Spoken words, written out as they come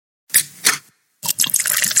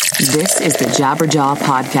This is the Jabberjaw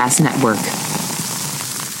Podcast Network.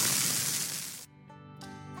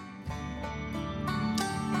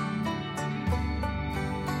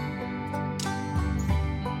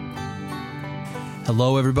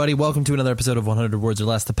 Hello, everybody. Welcome to another episode of 100 Words or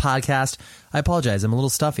Less, the podcast. I apologize. I'm a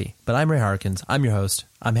little stuffy, but I'm Ray Harkins. I'm your host.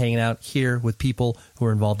 I'm hanging out here with people who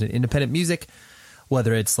are involved in independent music,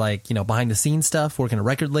 whether it's like, behind the scenes stuff, working at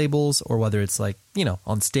record labels, or whether it's like,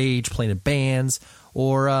 on stage, playing in bands,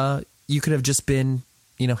 or you could have just been,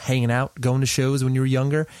 hanging out, going to shows when you were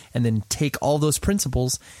younger, and then take all those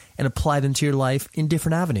principles and apply them to your life in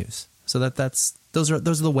different avenues. So those are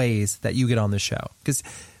the ways that you get on this show. Because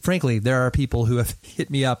frankly, there are people who have hit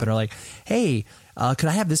me up and are like, hey, could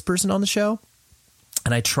I have this person on the show?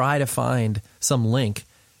 And I try to find some link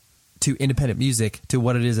to independent music, to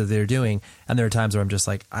what it is that they're doing. And there are times where I'm just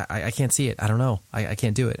like, I can't see it. I don't know. I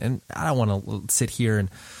can't do it. And I don't want to sit here and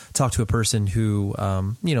talk to a person who,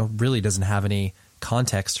 really doesn't have any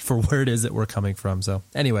context for where it is that we're coming from. So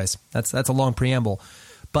anyways, that's a long preamble.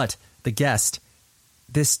 But the guest,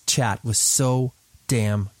 this chat was so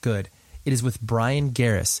damn good. It is with Bryan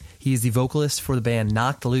Garris. He is the vocalist for the band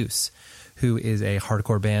Knocked Loose, who is a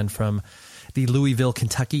hardcore band from the Louisville,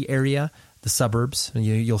 Kentucky area, the suburbs.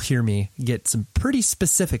 You'll hear me get some pretty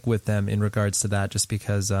specific with them in regards to that, just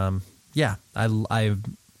because, I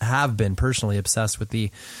have been personally obsessed with the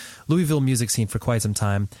Louisville music scene for quite some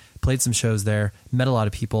time. Played some shows there, met a lot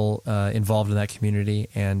of people involved in that community,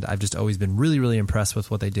 and I've just always been really, really impressed with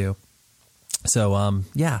what they do. So,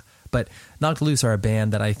 but Knocked Loose are a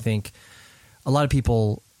band that I think a lot of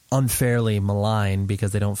people unfairly malign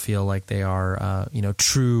because they don't feel like they are,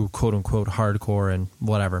 true quote unquote hardcore and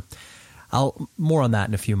whatever. More on that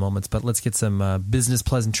in a few moments, but let's get some business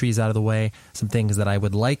pleasantries out of the way, some things that I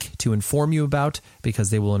would like to inform you about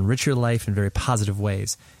because they will enrich your life in very positive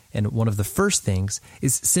ways. And one of the first things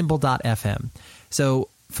is Symbol.fm. So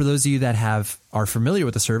for those of you that are familiar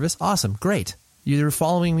with the service, awesome, great. You're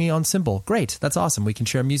following me on Symbol. Great. That's awesome. We can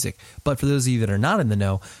share music. But for those of you that are not in the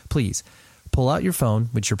know, please pull out your phone,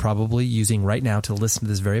 which you're probably using right now to listen to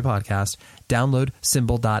this very podcast, download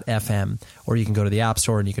Symbol.fm, or you can go to the App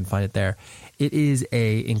Store and you can find it there. It is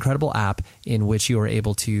an incredible app in which you are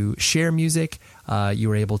able to share music.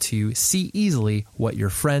 You are able to see easily what your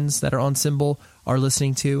friends that are on Symbol are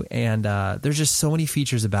listening to. And there's just so many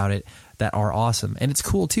features about it that are awesome. And it's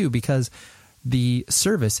cool, too, because the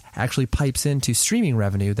service actually pipes into streaming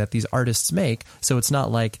revenue that these artists make. So it's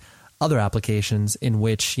not like other applications in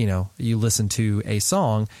which, you listen to a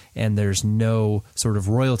song and there's no sort of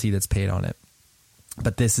royalty that's paid on it.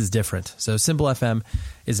 But this is different. So Symbol FM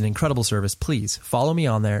is an incredible service. Please follow me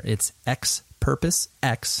on there. It's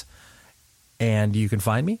XPurposeX. And you can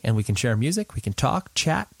find me and we can share music. We can talk,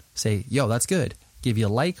 chat, say, yo, that's good. Give you a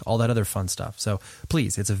like, all that other fun stuff. So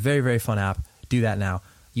please, it's a very, very fun app. Do that now.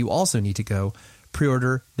 You also need to go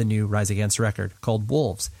pre-order the new Rise Against record called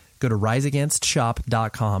Wolves. Go to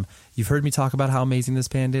riseagainstshop.com. You've heard me talk about how amazing this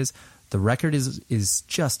band is. The record is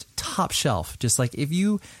just top shelf. Just like if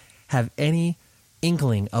you have any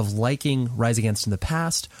inkling of liking Rise Against in the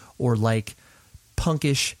past or like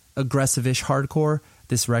punkish, aggressive-ish hardcore,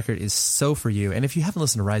 this record is so for you. And if you haven't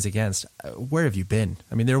listened to Rise Against, where have you been?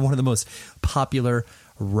 I mean, they're one of the most popular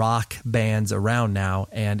rock bands around now,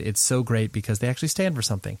 and it's so great because they actually stand for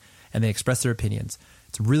something and they express their opinions.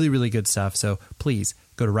 It's really, really good stuff. So please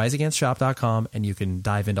go to riseagainstshop.com and you can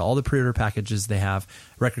dive into all the pre-order packages they have.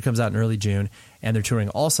 Record comes out in early June and they're touring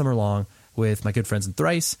all summer long with my good friends in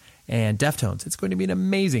Thrice and Deftones. It's going to be an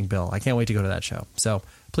amazing bill. I can't wait to go to that show. So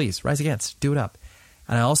please, Rise Against, do it up.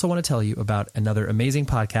 And I also want to tell you about another amazing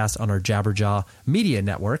podcast on our Jabberjaw Media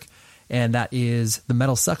Network, and that is the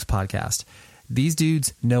Metal Sucks podcast. These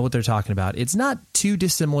dudes know what they're talking about. It's not too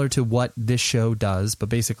dissimilar to what this show does, but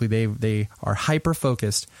basically they are hyper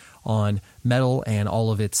focused on metal and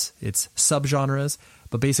all of its subgenres.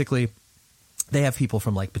 But basically, they have people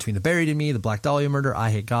from like Between the Buried and Me, the Black Dahlia Murder,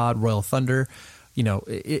 I Hate God, Royal Thunder.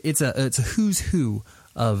 It's a who's who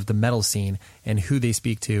of the metal scene and who they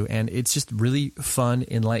speak to, and it's just really fun,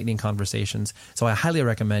 enlightening conversations. So I highly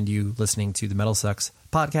recommend you listening to the Metal Sucks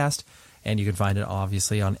podcast. And you can find it,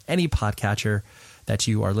 obviously, on any podcatcher that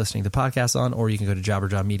you are listening to podcasts on, or you can go to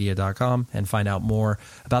jabberjawmedia.com and find out more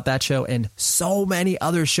about that show and so many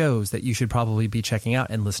other shows that you should probably be checking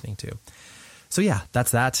out and listening to. So, yeah,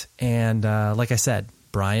 that's that. And like I said,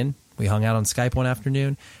 Bryan, we hung out on Skype one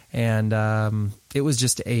afternoon, and it was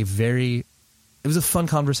just it was a fun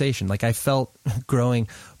conversation. Like, I felt growing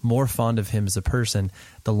more fond of him as a person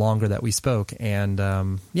the longer that we spoke. And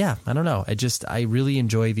I don't know. I really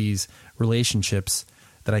enjoy these relationships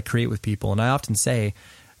that I create with people. And I often say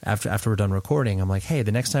after we're done recording, I'm like, hey,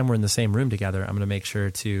 the next time we're in the same room together, I'm going to make sure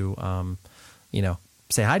to,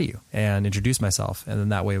 say hi to you and introduce myself. And then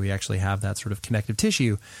that way we actually have that sort of connective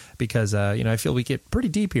tissue because, I feel we get pretty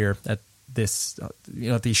deep here at this,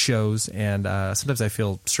 at these shows. And sometimes I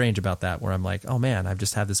feel strange about that where I'm like, oh man, I've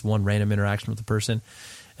just had this one random interaction with a person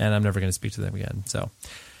and I'm never going to speak to them again. So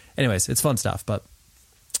anyways, it's fun stuff. But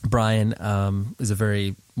Bryan is a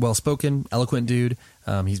very well-spoken, eloquent dude.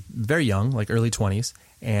 He's very young, like early 20s.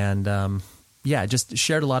 And just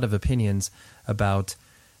shared a lot of opinions about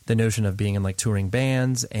the notion of being in like touring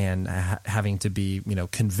bands and having to be,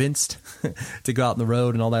 convinced to go out on the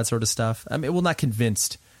road and all that sort of stuff. I mean, well, not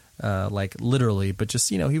convinced, like literally, but just,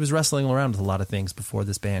 he was wrestling around with a lot of things before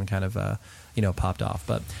this band kind of, popped off.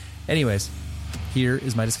 But anyways, here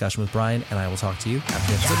is my discussion with Bryan, and I will talk to you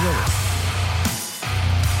after the episode is over.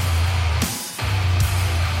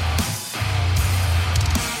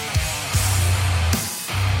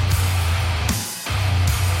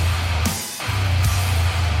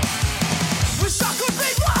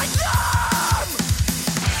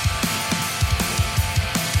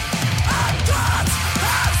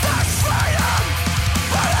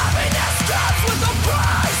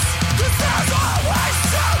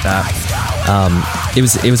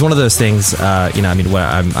 It was one of those things, when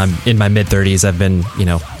I'm in my mid-30s, I've been,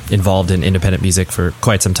 involved in independent music for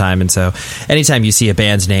quite some time. And so anytime you see a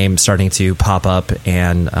band's name starting to pop up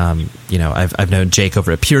and, I've known Jake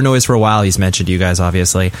over at Pure Noise for a while. He's mentioned you guys,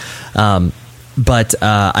 obviously. I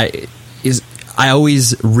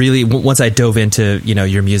always really, once I dove into,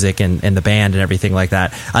 your music and the band and everything like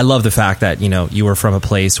that, I love the fact that, you were from a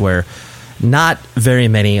place where not very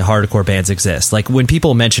many hardcore bands exist. Like when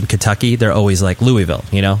people mention Kentucky, they're always like Louisville,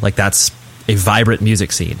 like that's a vibrant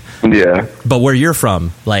music scene. Yeah. But where you're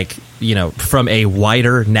from, like, from a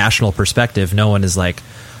wider national perspective, no one is like,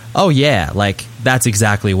 oh yeah, like that's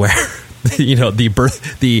exactly where,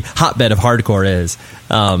 the hotbed of hardcore is.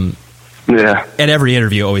 Yeah. And every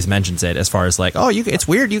interview always mentions it as far as like, oh, it's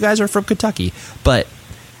weird you guys are from Kentucky. But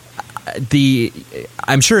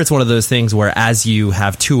I'm sure it's one of those things where as you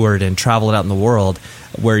have toured and traveled out in the world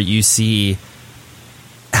where you see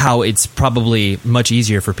how it's probably much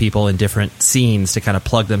easier for people in different scenes to kind of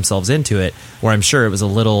plug themselves into it, where I'm sure it was a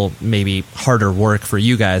little maybe harder work for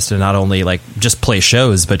you guys to not only like just play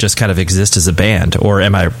shows, but just kind of exist as a band. Or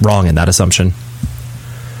am I wrong in that assumption?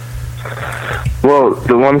 Well,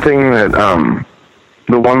 the one thing that,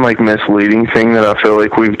 the one like misleading thing that I feel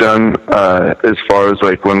like we've done as far as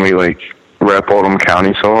like when we like rep Oldham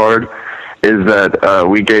County so hard is that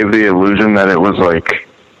we gave the illusion that it was like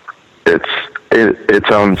its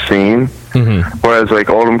own scene, whereas like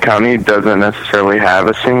Oldham County doesn't necessarily have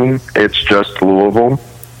a scene. It's just Louisville,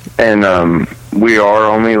 and we are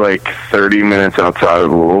only like 30 minutes outside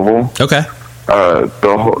of Louisville. Okay.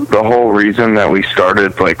 The whole reason that we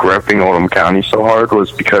started like repping Oldham County so hard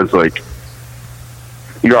was because like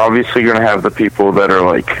you're obviously going to have the people that are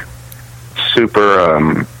like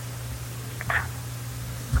super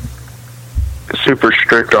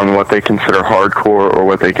strict on what they consider hardcore or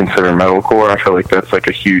what they consider metalcore. I feel like that's like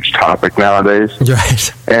a huge topic nowadays.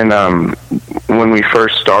 Right. And when we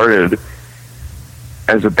first started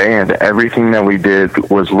as a band, everything that we did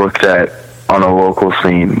was looked at on a local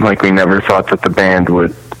scene. Like we never thought that the band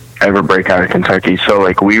would ever break out of Kentucky. So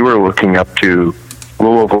like we were looking up to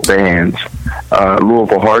Louisville bands,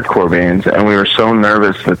 Louisville hardcore bands, and we were so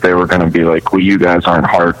nervous that they were going to be like, well, you guys aren't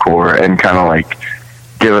hardcore, and kind of like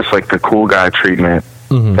give us like the cool guy treatment,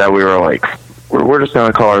 that we were like, we're just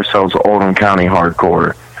going to call ourselves Oldham County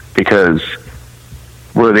Hardcore because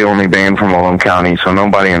we're the only band from Oldham County, so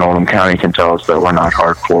nobody in Oldham County can tell us that we're not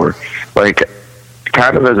hardcore, like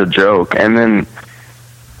kind of as a joke. And then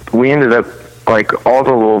we ended up like all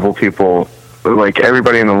the Louisville people, like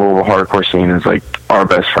everybody in the Louisville hardcore scene is like our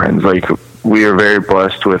best friends. Like we are very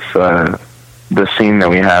blessed with the scene that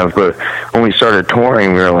we have. But when we started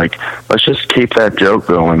touring, we were like, let's just keep that joke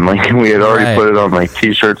going. Like we had already put it on like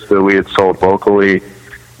t-shirts that we had sold locally,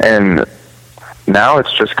 and now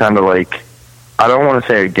it's just kind of like, I don't want to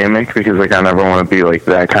say a gimmick because like I never want to be like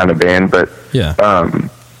that kind of band, but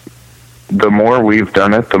the more we've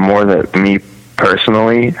done it, the more that me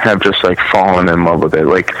personally have just like fallen in love with it.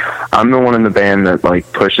 Like I'm the one in the band that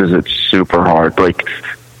like pushes it super hard. Like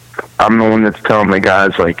I'm the one that's telling the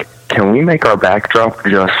guys like, can we make our backdrop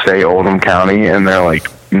just say Oldham County? And they're like,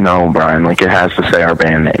 no, Bryan, like it has to say our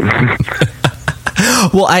band name.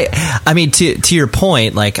 Well, I mean, to your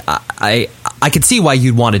point, like I could see why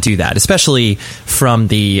you'd want to do that, especially from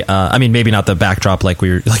the, I mean, maybe not the backdrop like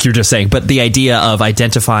you were just saying, but the idea of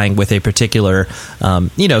identifying with a particular,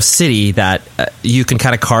 city that you can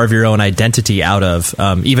kind of carve your own identity out of,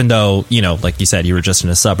 even though, like you said, you were just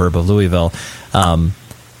in a suburb of Louisville.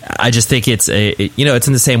 I just think it's it's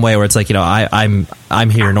in the same way where it's like, I'm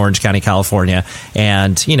here in Orange County, California,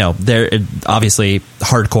 and, there obviously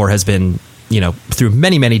hardcore has been, through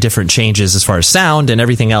many, many different changes as far as sound and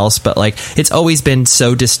everything else. But like, it's always been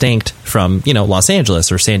so distinct from, Los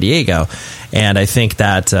Angeles or San Diego. And I think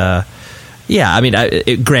that,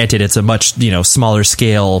 granted, it's a much, smaller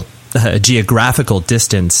scale geographical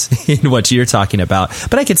distance in what you're talking about.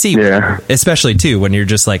 But I could see, especially too, when you're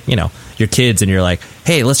just like, your kids and you're like,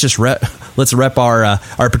 hey, let's rep our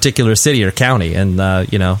particular city or county. And,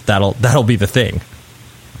 that'll be the thing.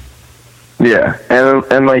 Yeah.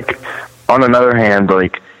 And like, on another hand,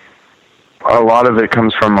 like, a lot of it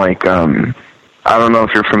comes from, like, I don't know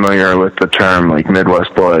if you're familiar with the term, like,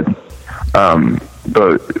 Midwest blood,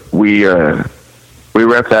 but we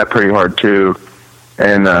rep that pretty hard, too,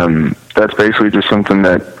 and that's basically just something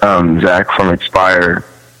that Zach from Expire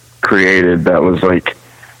created that was, like,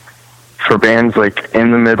 for bands, like,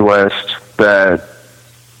 in the Midwest that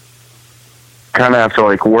kind of have to,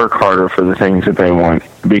 like, work harder for the things that they want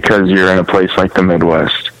because you're in a place like the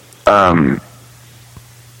Midwest.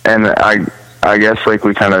 And I guess, like,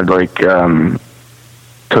 we kind of, like,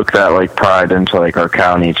 took that, like, pride into, like, our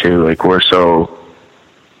county, too. Like, we're so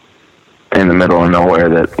in the middle of nowhere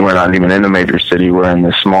that we're not even in a major city. We're in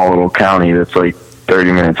this small little county that's, like,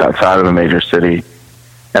 30 minutes outside of a major city.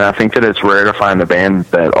 And I think that it's rare to find a band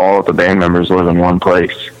that all of the band members live in one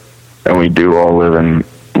place. And we do all live in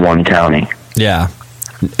one county. Yeah.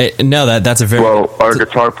 That's a very... Well, our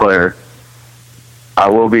guitar player... I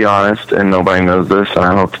will be honest, and nobody knows this, and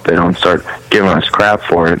I hope that they don't start giving us crap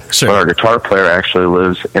for it, sure. But our guitar player actually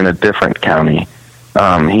lives in a different county.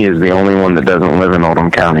 He is the only one that doesn't live in Oldham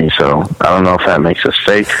County, so I don't know if that makes us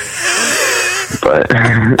fake, but...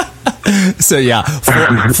 So, yeah,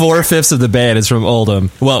 4/5 of the band is from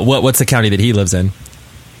Oldham. Well, what's the county that he lives in?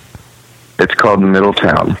 It's called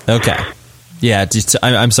Middletown. Okay. Yeah,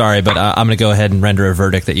 I'm sorry, but I'm going to go ahead and render a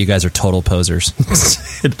verdict that you guys are total posers.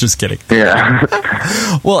 Just kidding. Yeah.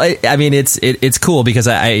 Well, I mean, it's cool because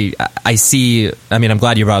I see. I mean, I'm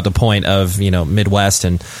glad you brought up the point of Midwest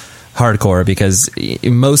and hardcore, because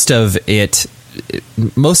most of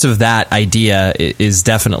that idea is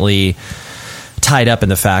definitely tied up in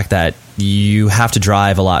the fact that you have to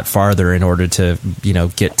drive a lot farther in order to,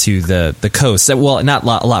 get to the coast. Well, not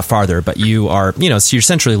a lot farther, but you are, so you're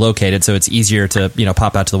centrally located. So it's easier to,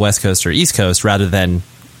 pop out to the West Coast or East Coast rather than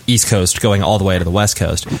East Coast going all the way to the West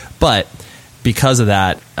Coast. But because of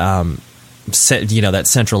that, that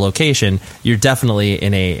central location, you're definitely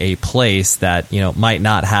in a place that, might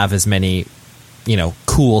not have as many,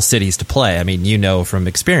 cool cities to play. I mean, from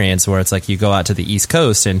experience where it's like you go out to the East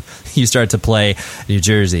Coast and you start to play New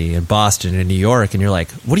Jersey and Boston and New York, and you're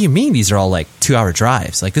like, what do you mean these are all like 2-hour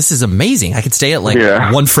drives? Like, this is amazing. I could stay at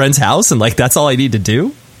one friend's house and like that's all I need to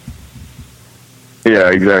do. Yeah,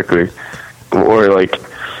 exactly. Or like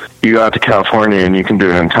you go out to California and you can do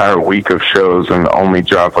an entire week of shows and only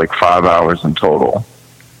drop like 5 hours in total.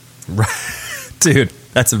 Dude,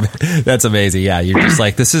 that's amazing. Yeah, you're just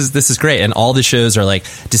like, this is great, and all the shows are like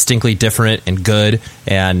distinctly different and good,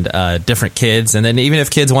 and different kids. And then even if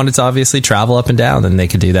kids wanted to obviously travel up and down, then they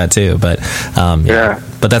could do that too. But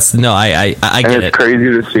but that's I get it. It's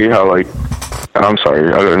crazy to see how, like, I'm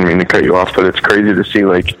sorry, I didn't mean to cut you off, but it's crazy to see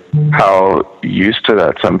like how used to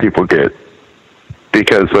that some people get,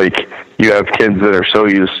 because like you have kids that are so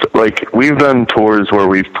used to, like, we've done tours where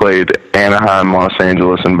we've played Anaheim, Los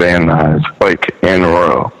Angeles, and Van Nuys, like, in a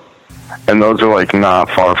row. And those are, like,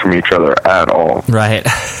 not far from each other at all. Right.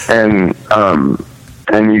 And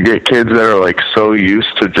you get kids that are, like, so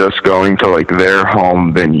used to just going to, like, their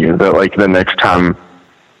home venue that, like, the next time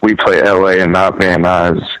we play LA and not Van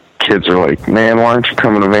Nuys, kids are like, man, why aren't you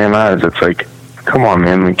coming to Van Nuys? It's like, come on,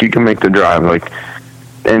 man, like, you can make the drive. Like,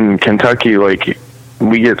 in Kentucky, like,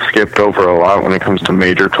 we get skipped over a lot when it comes to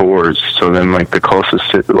major tours. So then, like, the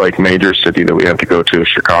closest, like, major city that we have to go to is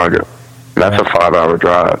Chicago. And that's a 5-hour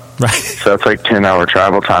drive. Right. So that's, like, 10-hour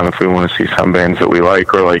travel time if we want to see some bands that we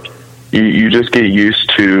like. Or, like, you just get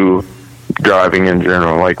used to driving in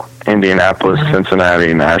general. Like, Indianapolis,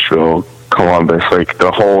 Cincinnati, Nashville, Columbus, like, the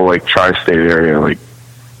whole, like, tri-state area. Like,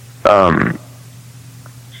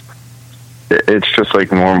 it's just,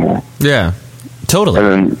 like, normal. Yeah. Totally.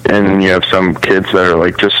 And then you have some kids that are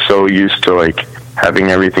like just so used to like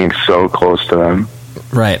having everything so close to them.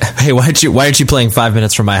 Right. Hey, why aren't you playing 5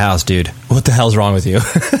 minutes from my house, dude? What the hell's wrong with you?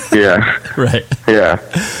 Yeah. Right. Yeah.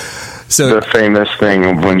 So the famous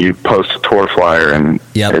thing when you post a tour flyer and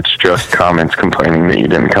it's just comments complaining that you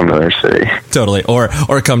didn't come to their city. Totally. Or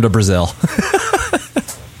come to Brazil.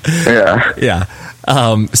 Yeah. Yeah.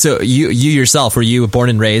 So you yourself, were you born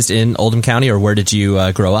and raised in Oldham County, or where did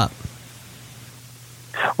you grow up?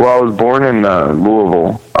 Well, I was born in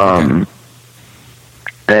Louisville.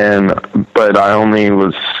 But I only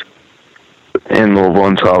was in Louisville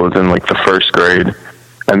until I was in like the first grade,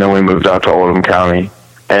 and then we moved out to Oldham County.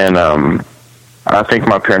 And I think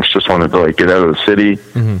my parents just wanted to like get out of the city,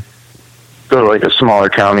 go to like a smaller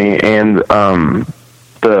county. And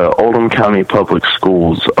the Oldham County public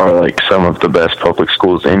schools are like some of the best public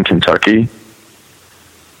schools in Kentucky.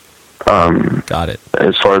 Got it.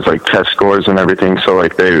 As far as like test scores and everything, so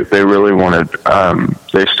like they really wanted.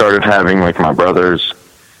 They started having like my brothers,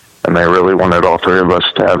 and they really wanted all three of us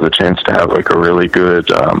to have the chance to have like a really good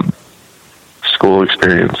school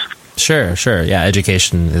experience. Sure. Yeah,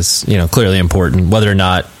 education is, clearly important. Whether or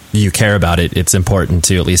not you care about it, it's important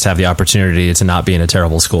to at least have the opportunity to not be in a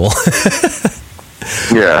terrible school.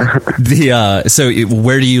 Yeah. So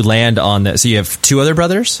where do you land on that? So you have two other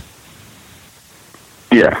brothers?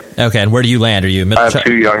 Yeah. Okay, and where do you land? Are you middle? I have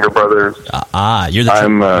two younger brothers. You're the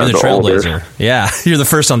trailblazer. Older. Yeah, you're the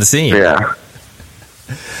first on the scene. Yeah.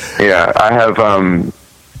 Yeah, I have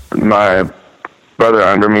my brother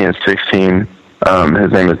under me is 16.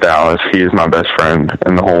 His name is Dallas. He is my best friend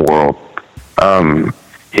in the whole world.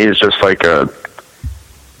 He is just like a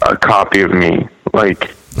copy of me.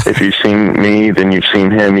 Like, if you've seen me, then you've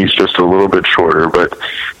seen him. He's just a little bit shorter, but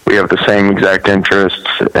we have the same exact interests,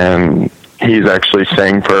 and he's actually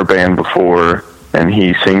sang for a band before, and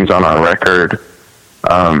he sings on our record.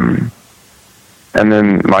 And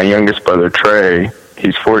then my youngest brother, Trey,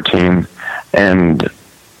 he's 14, and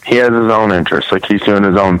he has his own interests. Like, he's doing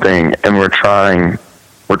his own thing, and we're trying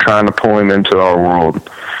to pull him into our world.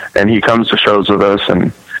 And he comes to shows with us,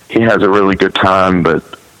 and he has a really good time, but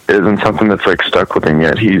it isn't something that's like stuck with him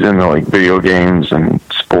yet. He's into like video games and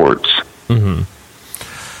sports. Mm-hmm.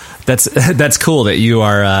 That's cool that you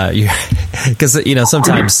are, because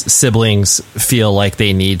sometimes siblings feel like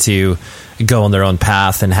they need to go on their own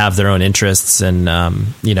path and have their own interests, and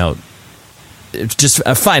just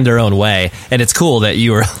find their own way. And it's cool that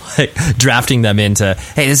you were like drafting them into,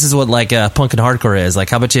 hey, this is what like punk and hardcore is. Like,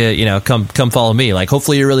 how about you come follow me? Like,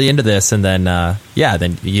 hopefully you're really into this. And then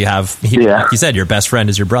then you have like you said, your best friend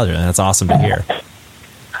is your brother, and that's awesome to hear.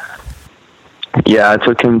 Yeah, I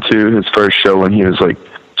took him to his first show when he was like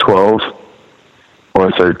 12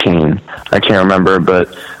 or 13. I can't remember, but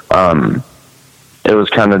it was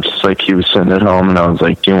kind of just like he was sitting at home, and I was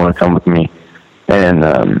like, do you want to come with me?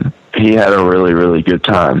 And he had a really, really good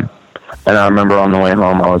time. And I remember on the way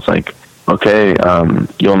home, I was like, okay,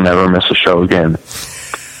 you'll never miss a show again.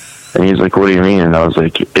 And he's like, what do you mean? And I was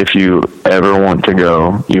like, if you ever want to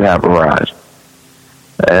go, you have a ride.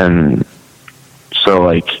 And so,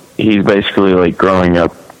 like, he's basically, like, growing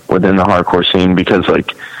up within the hardcore scene, because,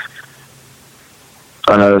 like,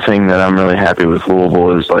 another thing that I'm really happy with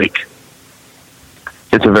Louisville is, like,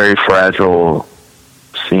 it's a very fragile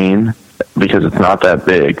scene because it's not that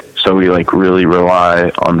big. So we like really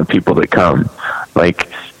rely on the people that come. Like,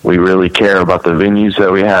 we really care about the venues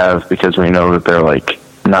that we have because we know that they're like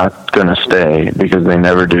not going to stay, because they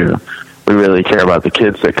never do. We really care about the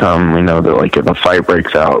kids that come. We know that like if a fight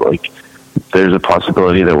breaks out, like there's a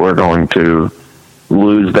possibility that we're going to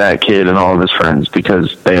lose that kid and all of his friends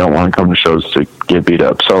because they don't want to come to shows to get beat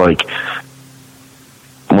up. So like,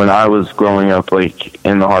 when I was growing up, like,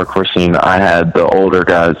 in the hardcore scene, I had the older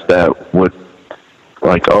guys that would,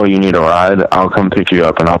 like, oh, you need a ride? I'll come pick you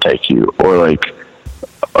up and I'll take you. Or, like,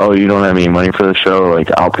 oh, you don't have any money for the show? Like,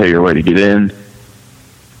 I'll pay your way to get in.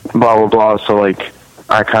 Blah, blah, blah. So, like,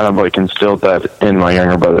 I kind of, like, instilled that in my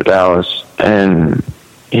younger brother, Dallas. And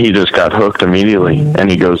he just got hooked immediately. And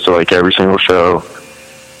he goes to, like, every single show.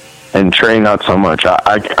 And Trey, not so much.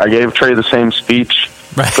 I gave Trey the same speech.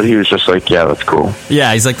 Right. But he was just like, yeah, that's cool.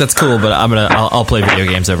 Yeah, he's like, that's cool, but I'll play video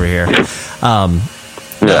games over here.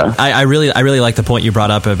 Yeah, I really like the point you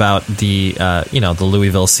brought up about the the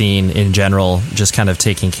Louisville scene in general, just kind of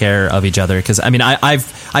taking care of each other. Because I mean,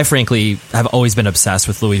 I frankly have always been obsessed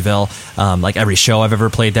with Louisville. Like every show I've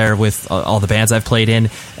ever played there with all the bands I've played in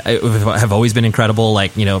have always been incredible.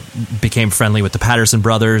 Like, became friendly with the Patterson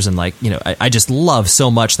brothers, and like, I just love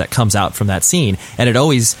so much that comes out from that scene. And it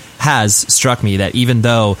always has struck me that even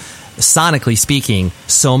though sonically speaking,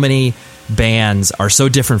 so many bands are so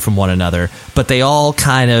different from one another, but they all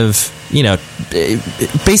kind of, you know,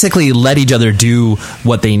 basically let each other do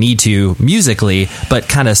what they need to musically, but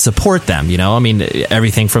kind of support them, you know? I mean,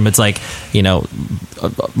 everything from, it's like, you know,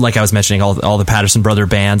 like I was mentioning, all the Patterson brother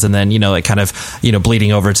bands, and then, you know, it kind of, you know,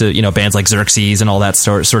 bleeding over to, you know, bands like Xerxes and all that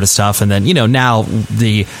sort of stuff. And then, you know, now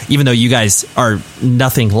even though you guys are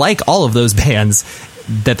nothing like all of those bands,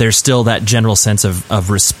 that there's still that general sense of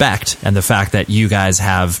respect, and the fact that you guys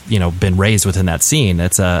have, you know, been raised within that scene.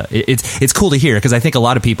 It's cool to hear, because I think a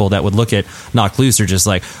lot of people that would look at Knocked Loose are just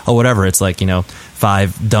like, oh, whatever, it's like, you know,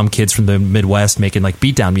 5 dumb kids from the Midwest making like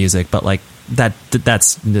beatdown music, but like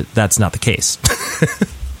that's not the case.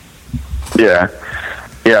 Yeah,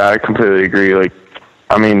 I completely agree. Like,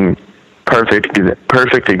 I mean, perfect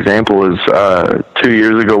example is 2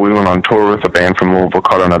 years ago we went on tour with a band from Louisville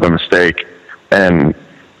called Another Mistake. And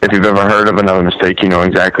if you've ever heard of Another Mistake, you know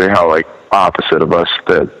exactly how, like, opposite of us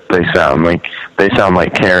that they sound. Like, they sound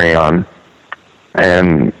like Carry On.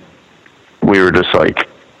 And we were just like,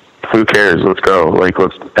 who cares? Let's go. Like,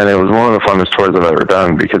 and it was one of the funnest tours I've ever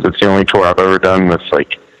done, because it's the only tour I've ever done with,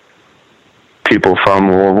 like, people from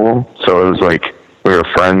Louisville. So it was like we were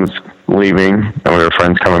friends leaving, and we were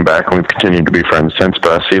friends coming back, and we've continued to be friends since,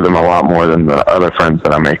 but I see them a lot more than the other friends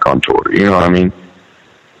that I make on tour. You know what I mean?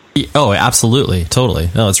 Oh, absolutely. Totally.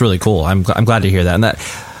 No, it's really cool. I'm glad to hear that. And that,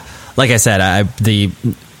 like I said,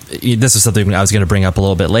 this is something I was going to bring up a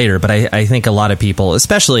little bit later, but I think a lot of people,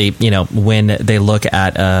 especially, you know, when they look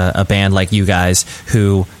at a band like you guys,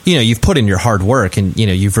 who, you know, you've put in your hard work, and, you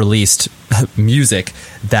know, you've released music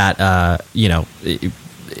that, you know,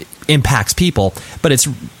 impacts people, but it's,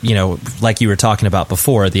 you know, like you were talking about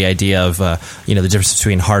before, the idea of, you know, the difference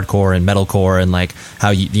between hardcore and metalcore, and like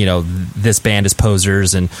how, you know, this band is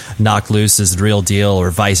posers and Knocked Loose is the real deal, or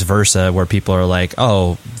vice versa, where people are like,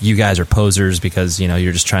 oh, you guys are posers because, you know,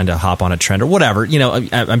 you're just trying to hop on a trend or whatever. You know,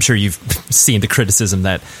 I'm sure you've seen the criticism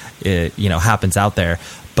that, you know, happens out there,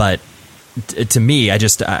 but to me,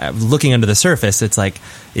 looking under the surface, it's like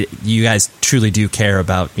you guys truly do care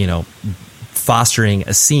about, you know, fostering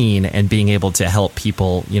a scene and being able to help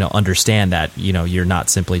people, you know, understand that, you know, you're not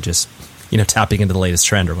simply just, you know, tapping into the latest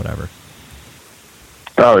trend or whatever.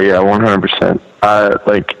 Oh yeah, 100%. I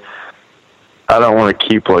don't want to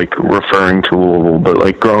keep like referring to Louisville, but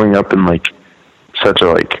like growing up in like such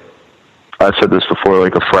a, like, I said this before,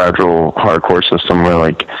 like a fragile hardcore system where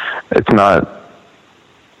like it's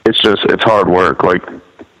hard work. Like,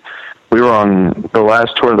 we were on the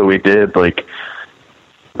last tour that we did, like,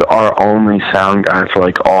 our only sound guy for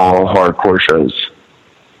like all hardcore shows,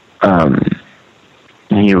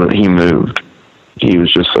 he moved. He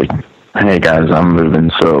was just like, hey guys, I'm moving,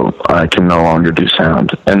 so I can no longer do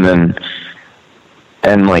sound. And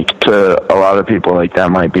like, to a lot of people, like, that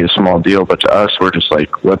might be a small deal, but to us, we're just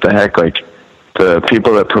like, what the heck? Like, the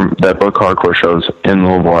people that book hardcore shows in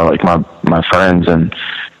Louisville are like my friends, and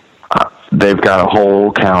they've got a whole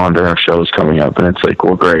calendar of shows coming up, and it's like,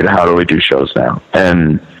 well, great, how do we do shows now?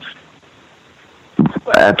 And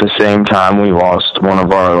at the same time, we lost one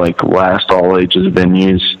of our like last all ages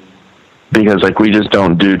venues, because like we just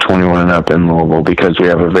don't do 21 and up in Louisville, because we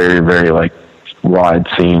have a very, very like wide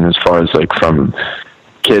scene, as far as like from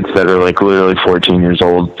kids that are like literally 14 years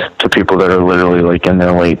old to people that are literally like in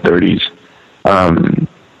their late 30s.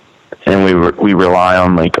 And we rely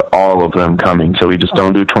on like all of them coming, so we just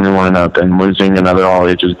don't do 21 and up, and losing another all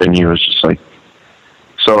ages venue was just like,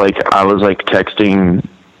 so like I was like texting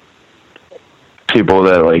people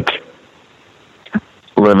that like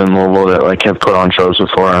live in Louisville that like have put on shows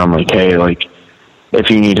before, and I'm like, hey, like, if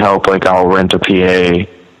you need help, like, I'll rent a PA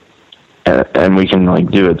and we can like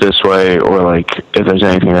do it this way, or like if there's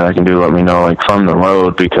anything that I can do, let me know, like, from the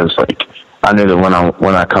road, because like I knew that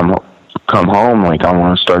when I come home, like, I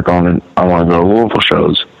want to start going, and I want to go to Louisville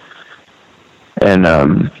shows,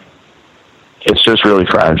 and it's just really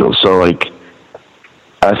fragile. So like,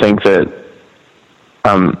 I think that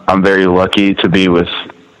I'm very lucky to be with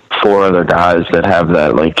 4 other guys that have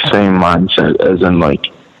that like same mindset, as in like,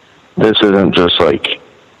 this isn't just like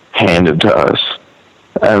handed to us,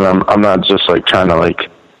 and I'm not just like trying to like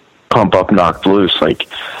pump up Knocked Loose. Like,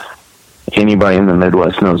 anybody in the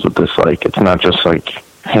Midwest knows what this like. It's not just like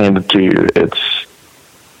handed to you.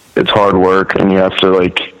 It's hard work, and you have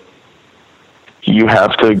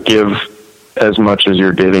to give as much as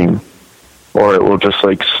you're getting, or it will just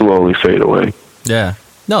like slowly fade away. Yeah.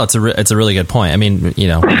 No, it's a really good point. I mean, you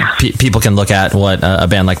know, people can look at what a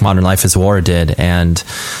band like Modern Life is War did, and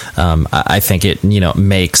I think it, you know,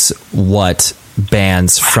 makes what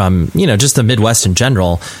bands from, you know, just the Midwest in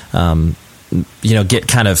general, you know, get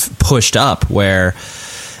kind of pushed up, where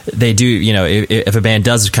they do, you know, if a band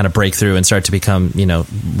does kind of break through and start to become, you know,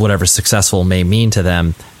 whatever successful may mean to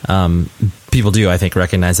them, people do, I think,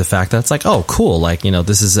 recognize the fact that it's like, oh, cool. Like, you know,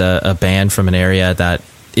 this is a band from an area that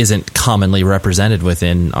isn't commonly represented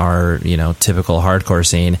within our, you know, typical hardcore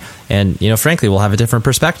scene. And, you know, frankly, we'll have a different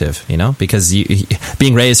perspective, you know, because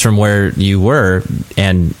being raised from where you were,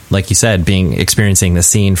 and like you said, experiencing the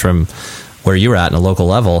scene from where you were at in a local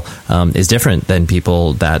level, is different than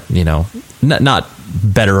people that, you know, not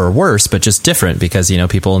better or worse, but just different, because, you know,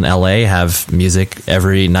 people in LA have music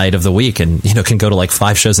every night of the week and, you know, can go to like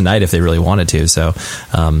 5 shows a night if they really wanted to. So,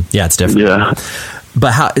 yeah, it's different. Yeah.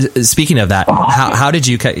 But speaking of that, how did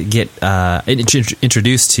you get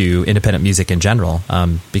introduced to independent music in general?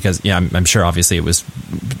 Because, yeah, I'm sure obviously it was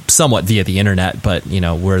somewhat via the internet, but, you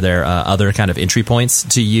know, were there other kind of entry points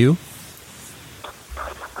to you?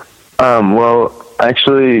 Well,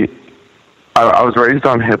 actually, I was raised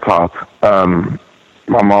on hip hop.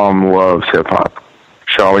 My mom loves hip hop.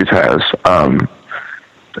 She always has.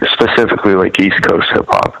 Specifically, like East Coast hip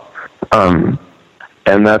hop.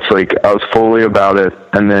 And that's like, I was fully about it.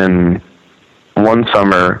 And then one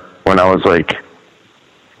summer when I was like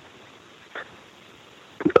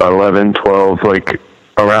 11, 12, like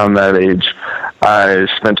around that age, I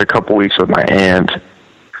spent a couple weeks with my aunt,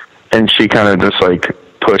 and she kind of just like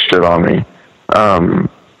pushed it on me.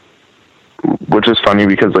 Which is funny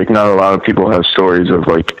because like not a lot of people have stories of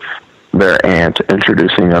like their aunt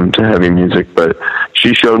introducing them to heavy music, but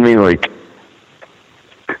she showed me like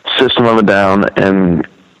System of a Down and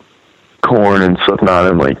Korn and Slipknot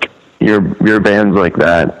and like your bands like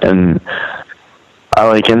that, and I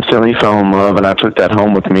like instantly fell in love, and I took that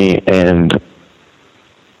home with me. And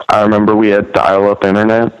I remember we had dial-up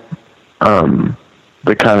internet,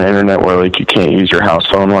 the kind of internet where like you can't use your house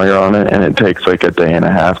phone while you're on it, and it takes like a day and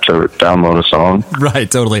a half to download a song. Right,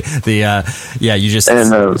 totally. You're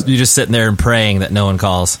just sitting there and praying that no one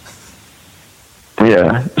calls.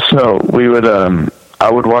 Yeah, so we would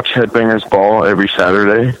I would watch Headbangers Ball every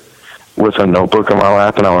Saturday with a notebook in my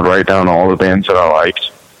lap, and I would write down all the bands that I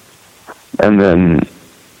liked. And then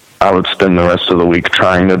I would spend the rest of the week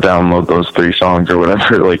trying to download those 3 songs or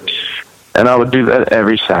whatever. Like, and I would do that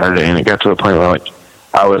every Saturday, and it got to the point where like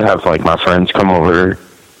I would have like my friends come over and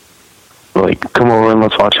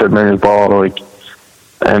let's watch Headbangers Ball. Like,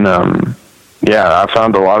 and yeah, I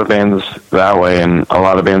found a lot of bands that way, and a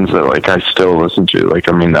lot of bands that like I still listen to. Like,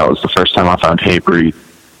 I mean, that was the first time I found Hatebreed.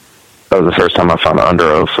 That was the first time I found Under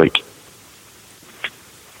Oath. Like,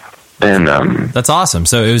 and that's awesome.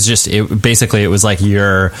 So it was just basically it was like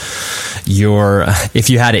your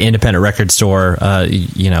if you had an independent record store,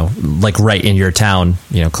 you know, like right in your town,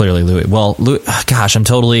 you know, clearly Louis. Well, gosh, I'm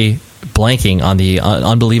totally blanking on the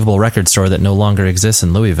unbelievable record store that no longer exists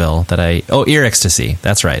in Louisville Ear Ecstasy.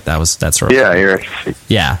 That's right. That's right. Yeah, Ear Ecstasy.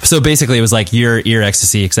 Yeah. So basically it was like your Ear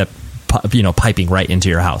Ecstasy, except, you know, piping right into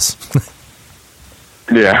your house.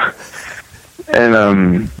 Yeah.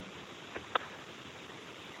 And,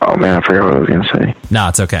 oh man, I forgot what I was going to say. No,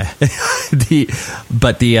 it's okay.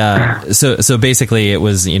 So basically it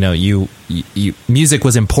was, you know, you music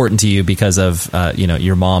was important to you because of, you know,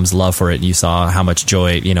 your mom's love for it. And you saw how much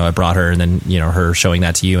joy, you know, it brought her, and then, you know, her showing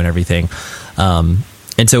that to you and everything. And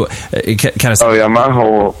so it kind of, oh yeah,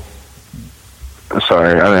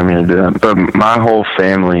 sorry, I didn't mean to do that, but my whole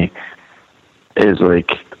family has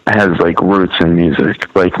roots in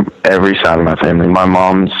music. Like every side of my family, my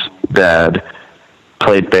mom's dad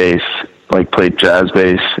played bass, like played jazz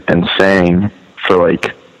bass and sang for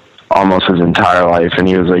like almost his entire life, and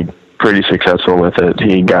he was like pretty successful with it.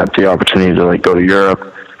 He got the opportunity to like go to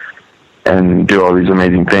Europe and do all these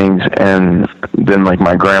amazing things. And then like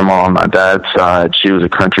my grandma on my dad's side, she was a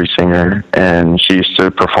country singer, and she used to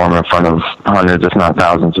perform in front of hundreds, if not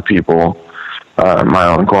thousands of people. My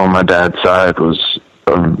uncle on my dad's side was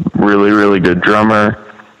a really, really good drummer.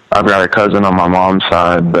 I've got a cousin on my mom's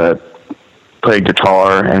side that played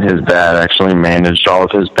guitar, and his dad actually managed all of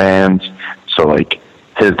his bands. So like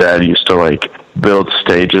his dad used to like build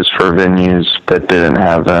stages for venues that didn't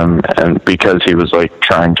have them, and because he was like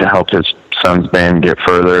trying to help his son's band get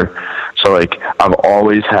further. So like I've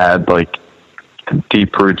always had like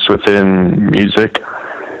deep roots within music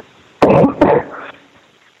on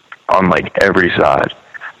like every side.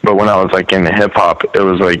 But when I was like into hip hop, it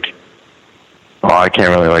was like, well, I can't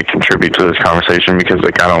really like contribute to this conversation because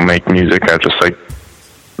like I don't make music. I just like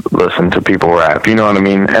listen to people rap, you know what I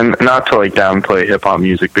mean? And not to like downplay hip hop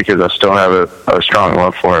music, because I still have a strong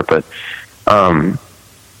love for it. But I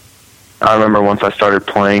remember once I started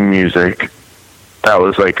playing music, that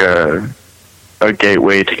was like a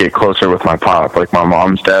gateway to get closer with my pop. Like my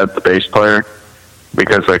mom's dad, the bass player,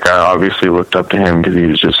 because like I obviously looked up to him because he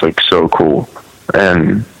was just like so cool,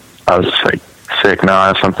 and I was just like, sick. Now I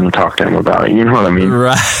have something to talk to him about. You know what I mean?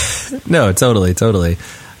 Right. No, totally.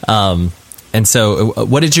 And so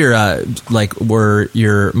what did your were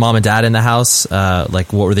your mom and dad in the house?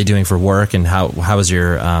 Like, what were they doing for work, and how was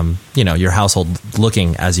your your household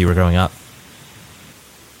looking as you were growing up?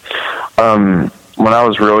 When I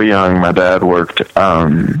was real young, my dad worked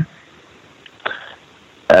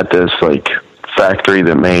at this like factory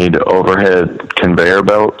that made overhead conveyor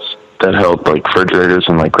belts that held like refrigerators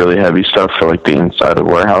and like really heavy stuff for like the inside of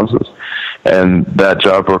warehouses, and that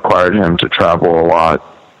job required him to travel a lot.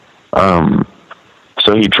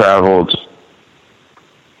 So he traveled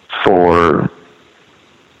for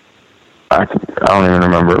I don't even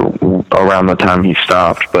remember around the time he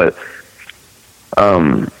stopped, but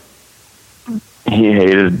he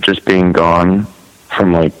hated just being gone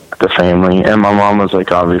from like the family. And my mom was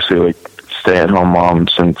like obviously like stay-at-home mom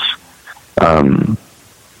since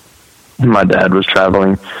my dad was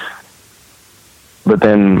traveling. But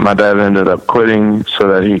then my dad ended up quitting so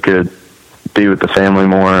that he could be with the family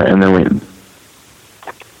more, and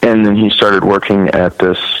then he started working at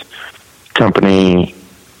this company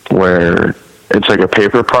where it's like a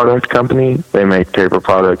paper product company. They make paper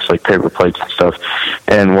products like paper plates and stuff,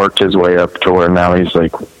 and worked his way up to where now he's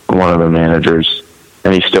like one of the managers,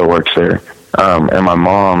 and he still works there. And my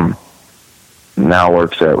mom now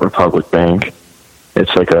works at Republic Bank.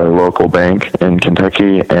 It's like a local bank in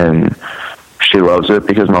Kentucky, and she loves it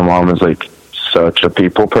because my mom is like such a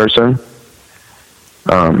people person.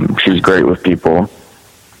 She's great with people.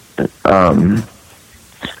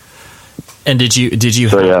 And did you did you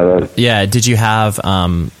have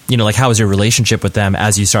like, how was your relationship with them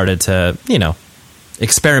as you started to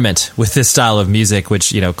experiment with this style of music,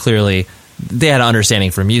 which clearly they had an understanding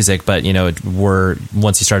for music, but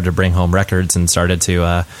once you started to bring home records and started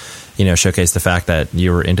to showcase the fact that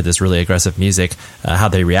you were into this really aggressive music, how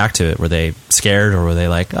they react to it? Were they scared, or were they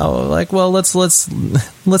like, oh, like, well, let's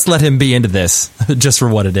let him be into this just for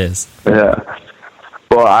what it is? Yeah.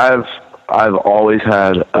 Well, I've always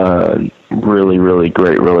had a really, really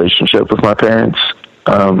great relationship with my parents.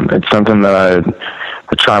 It's something that I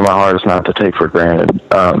try my hardest not to take for granted.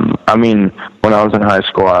 I mean, when I was in high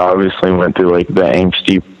school, I obviously went through like the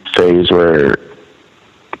angsty phase where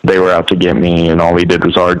they were out to get me and all we did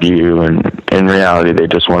was argue, and in reality they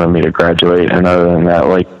just wanted me to graduate, and other than that,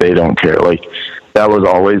 like, they don't care. Like, that was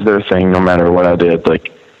always their thing, no matter what I did.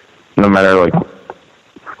 Like, no matter like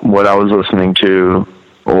what I was listening to,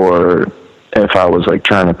 or if I was like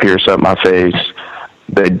trying to pierce up my face,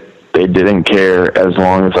 they didn't care as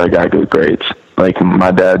long as I got good grades. Like, my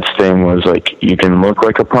dad's thing was like, you can look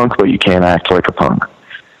like a punk, but you can't act like a punk.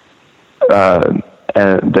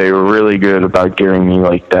 And they were really good about giving me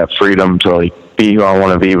like that freedom to like be who I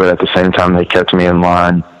want to be, but at the same time they kept me in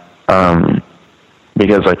line,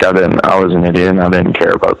 because like I was an idiot and I didn't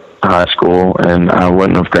care about high school, and I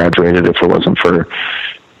wouldn't have graduated if it wasn't for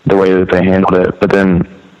the way that they handled it. But then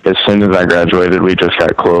as soon as I graduated, we just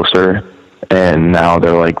got closer, and now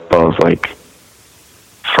they're like both like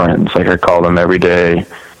friends. Like, I call them every day.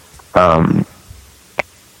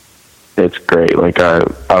 It's great. Like, I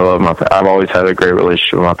love I've always had a great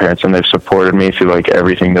relationship with my parents, and they've supported me through like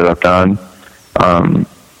everything that I've done.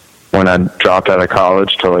 When I dropped out of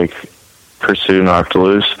college to like pursue Knocked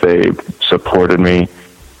Loose, they supported me,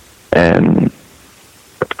 and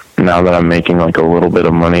now that I'm making like a little bit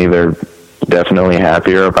of money, they're definitely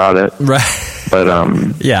happier about it. Right. But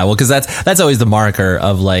yeah, well, because that's always the marker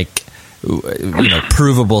of like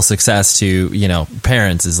provable success to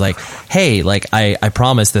parents, is like, hey, like I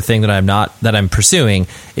promise the thing that I'm pursuing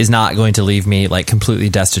is not going to leave me like completely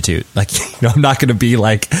destitute. Like, I'm not going to be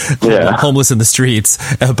like homeless in the streets,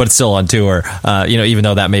 but still on tour. Even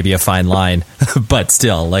though that may be a fine line, but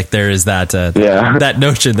still, like, there is that that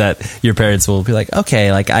notion that your parents will be like,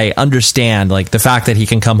 okay, like, I understand, like, the fact that he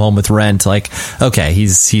can come home with rent, like, okay,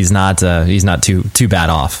 he's not too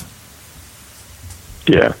bad off.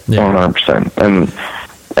 Yeah, 100%.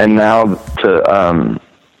 And now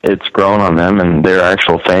it's grown on them, and they're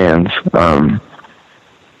actual fans.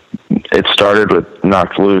 It started with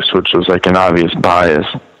Knocked Loose, which was like an obvious bias,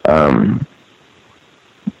 but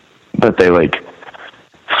they like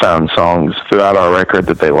found songs throughout our record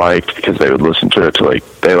that they liked because they would listen to it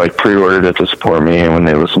they like pre-ordered it to support me, and when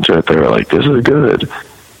they listened to it, they were like, this is good.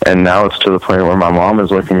 And now it's to the point where my mom is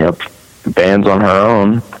looking up bands on her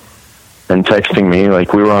own and texting me.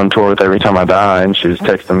 Like, we were on tour with Every Time I Die, and she was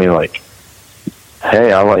texting me like,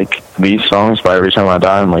 hey, I like these songs by Every Time I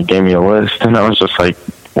Die, and like gave me a list. And I was just like,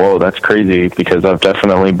 whoa, that's crazy, because I've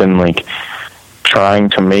definitely been like trying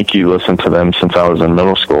to make you listen to them since I was in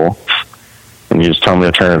middle school, and you just tell me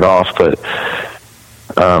to turn it off. But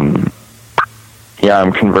yeah,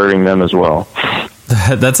 I'm converting them as well.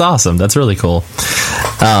 That's awesome. That's really cool.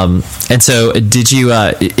 And so did you,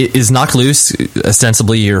 is Knocked Loose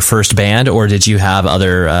ostensibly your first band, or did you have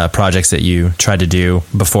other projects that you tried to do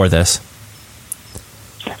before this?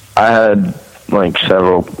 I had like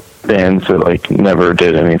several bands that like never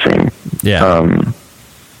did anything. Yeah.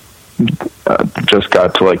 Just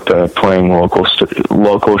got to like the playing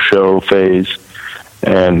local show phase,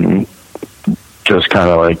 and just kind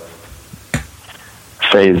of like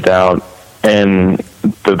phased out. And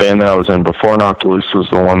the band that I was in before Knocked Loose was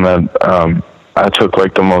the one that I took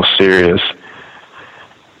like the most serious,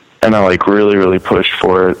 and I like really pushed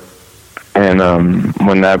for it. And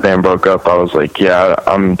when that band broke up, I was like, yeah,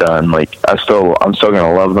 I'm done. Like I'm still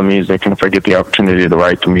gonna love the music, and if I get the opportunity to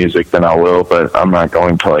write the music, then I will. But I'm not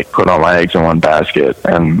going to like put all my eggs in one basket.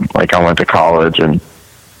 And like I went to college, and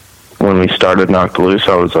when we started Knocked Loose,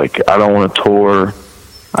 I was like, I don't want to tour.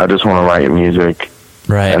 I just want to write music.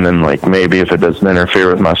 Right. And then like maybe if it doesn't interfere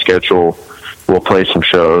with my schedule, we'll play some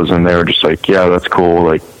shows. And they were just like, yeah, that's cool.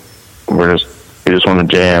 Like we just want to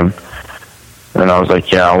jam. And I was like,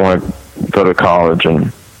 yeah, I want to go to college.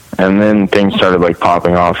 And then things started like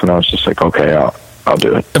popping off, and I was just like, okay, I'll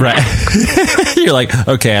do it. Right. You're like,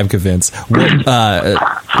 okay, I'm convinced.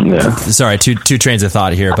 Yeah. Sorry, two trains of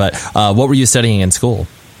thought here, but what were you studying in school?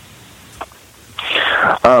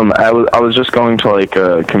 I was just going to like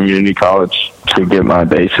a community college to get my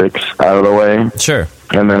basics out of the way. Sure.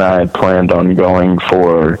 And then I had planned on going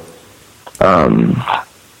for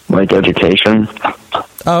like education.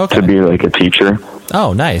 Oh, okay. To be like a teacher.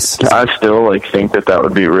 Oh, nice. I still like think that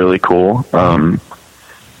would be really cool.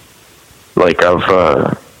 Like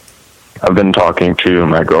I've been talking to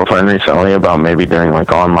my girlfriend recently about maybe doing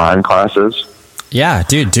like online classes. Yeah,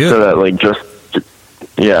 dude, do it. So that like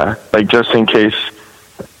just in case,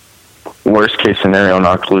 worst case scenario,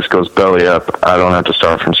 Knocked Loose goes belly up, I don't have to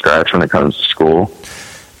start from scratch when it comes to school.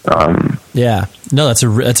 Yeah, no, that's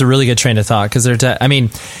a really good train of thought, because I mean,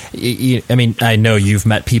 I know you've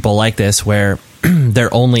met people like this where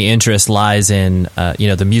their only interest lies in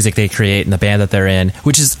the music they create and the band that they're in,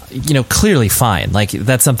 which is clearly fine. Like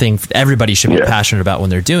that's something everybody should be passionate about when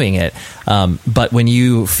they're doing it. But when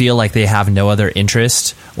you feel like they have no other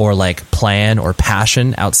interest or like plan or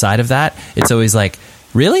passion outside of that, it's always like,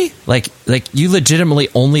 really? Like you legitimately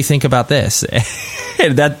only think about this.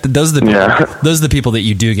 And those are the people that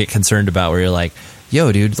you do get concerned about, where you're like,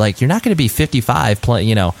 yo, dude, like you're not going to be 55 playing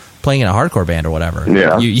in a hardcore band or whatever.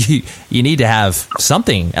 Yeah. You need to have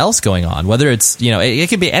something else going on, whether it's, it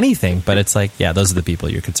could be anything, but it's like, yeah, those are the people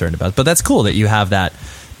you're concerned about. But that's cool that you have that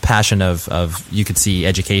passion of you could see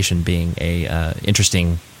education being a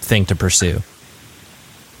interesting thing to pursue.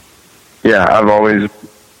 Yeah, I've always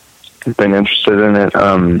been interested in it.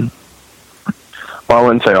 Well, I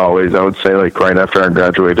wouldn't say always. I would say like right after I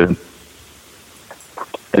graduated,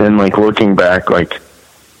 and like looking back like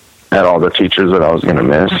at all the teachers that I was gonna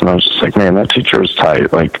miss, and I was just like, man, that teacher was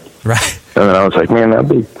tight. Like, right. And then I was like, man,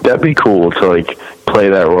 that'd be cool to like play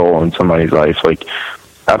that role in somebody's life. Like,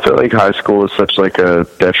 I feel like high school is such like a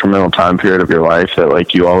detrimental time period of your life that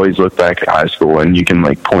like you always look back at high school and you can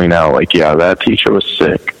like point out like, yeah, that teacher was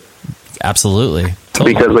sick. Absolutely.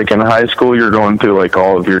 Totally. Because like in high school, you're going through like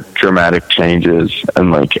all of your dramatic changes,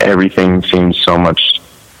 and like everything seems so much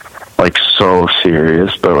like so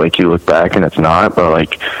serious, but like you look back and it's not. But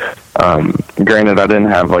like, granted, I didn't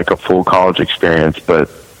have like a full college experience, but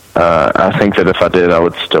I think that if I did, I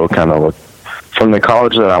would still kind of look from the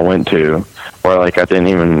college that I went to, where like I didn't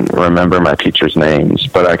even remember my teachers' names,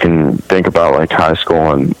 but I can think about like high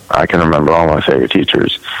school and I can remember all my favorite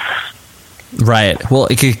teachers. Right. Well,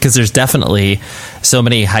 because there's definitely so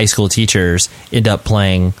many high school teachers end up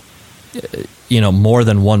playing, more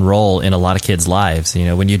than one role in a lot of kids' lives.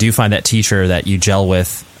 When you do find that teacher that you gel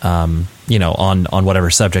with, on whatever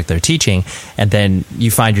subject they're teaching, and then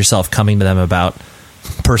you find yourself coming to them about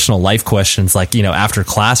personal life questions, like, after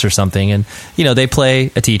class or something. And, they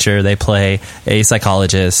play a teacher, they play a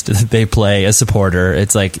psychologist, they play a supporter.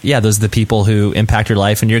 It's like, yeah, those are the people who impact your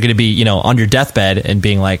life. And you're going to be, on your deathbed and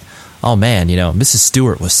being like, oh man, Mrs.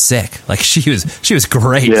 Stewart was sick. Like she was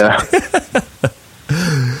great. Yeah.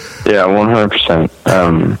 Yeah,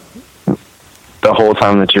 100%. The whole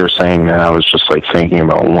time that you were saying that, I was just like thinking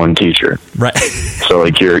about one teacher. Right. So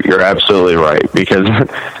like you're absolutely right, because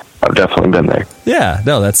I've definitely been there. Yeah,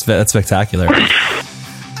 no, that's spectacular.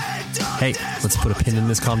 Hey, let's put a pin in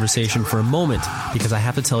this conversation for a moment, because I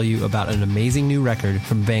have to tell you about an amazing new record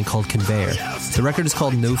from a band called Conveyor. The record is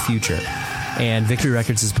called No Future, and Victory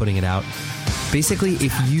Records is putting it out. Basically,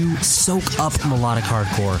 if you soak up melodic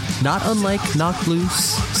hardcore, not unlike Knocked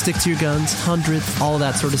Loose, Stick to Your Guns, 100th, all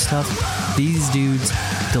that sort of stuff, these dudes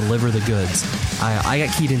deliver the goods. I got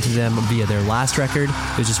keyed into them via their last record.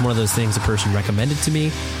 It was just one of those things a person recommended to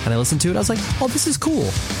me, and I listened to it. I was like, oh, this is cool.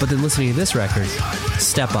 But then listening to this record,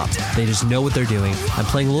 step up. They just know what they're doing. I'm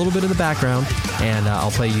playing a little bit in the background, and I'll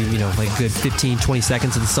play you, like a good 15, 20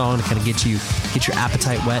 seconds of the song to kind of get your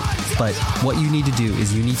appetite wet. But what you need to do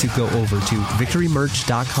is you need to go over to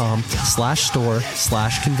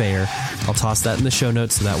victorymerch.com/store/conveyor. I'll toss that in the show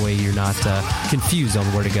notes so that way you're not confused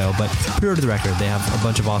on where to go. But pre-order the record. They have a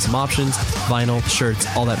bunch of awesome options, vinyl, shirts,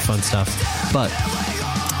 all that fun stuff. But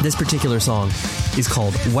this particular song is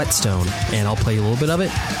called Whetstone, and I'll play you a little bit of it,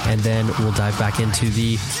 and then we'll dive back into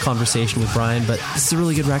the conversation with Bryan. But this is a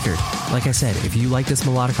really good record. Like I said, if you like this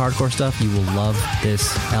melodic hardcore stuff, you will love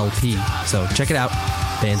this LP. So check it out.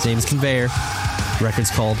 Band's name is Conveyor. The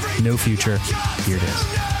record's called No Future. Here it is.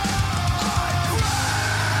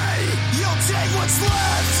 You'll take what's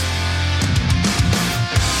left.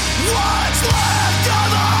 What's left of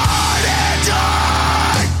the heart and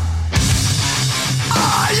dark. I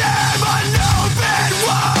am an open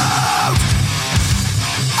wound.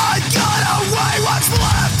 I got away what's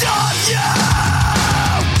left of you.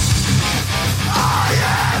 I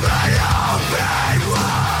am an open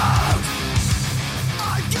wound.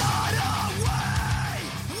 I got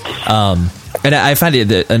away. And I find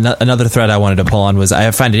it another thread I wanted to pull on was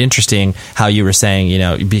I find it interesting how you were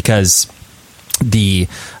saying, because the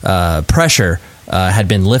pressure had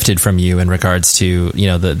been lifted from you in regards to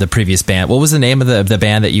the previous band. What was the name of the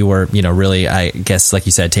band that you were really, I guess, like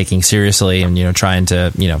you said, taking seriously and trying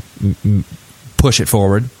to push it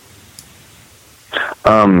forward?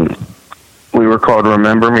 We were called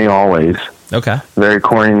Remember Me Always. Okay. Very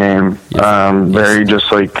corny name. Yes. Very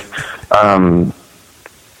just like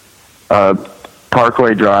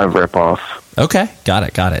Parkway Drive ripoff. Okay, got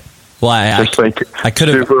it. Well, I could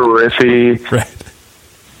have super riffy, right?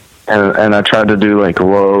 And I tried to do like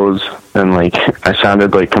lows, and like I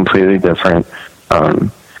sounded like completely different.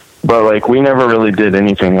 But like we never really did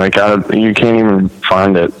anything. Like you can't even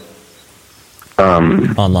find it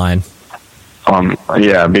online.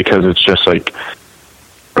 Yeah, because it's just like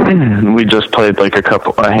we just played like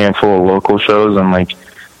a handful of local shows, and like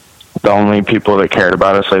the only people that cared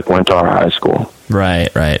about us like went to our high school. Right.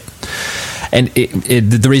 And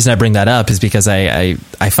the reason I bring that up is because I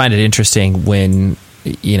find it interesting when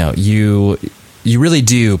you really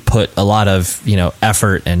do put a lot of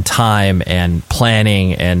effort and time and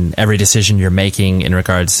planning and every decision you're making in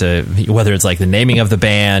regards to whether it's like the naming of the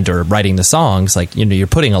band or writing the songs. Like you're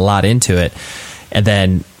putting a lot into it, and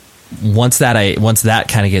then once that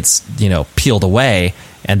kind of gets peeled away,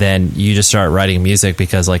 and then you just start writing music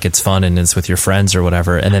because like it's fun and it's with your friends or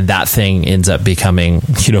whatever, and then that thing ends up becoming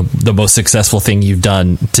the most successful thing you've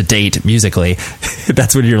done to date musically.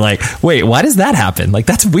 That's when you're like, wait, why does that happen? Like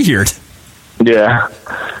that's weird. Yeah.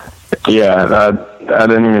 I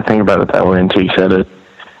didn't even think about it that way until you said it.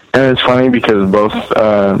 And it's funny because both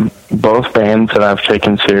bands that I've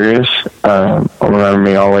taken serious, Remember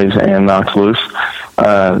Me Always and Knocked Loose,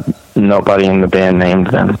 nobody in the band named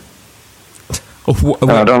them.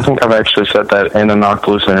 I don't think I've actually said that in a Knocked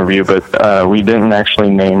Loose interview, but we didn't actually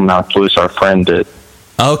name Knocked Loose. Our friend did.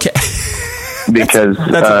 Okay. Because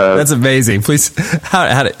that's amazing. Please,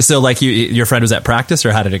 so like your friend was at practice,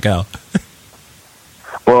 or how did it go?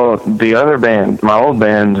 Well, the other band, my old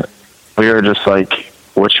band, we were just like,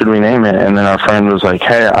 what should we name it? And then our friend was like,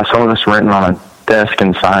 hey, I saw this written on a desk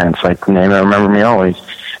in science, like name it Remember Me Always.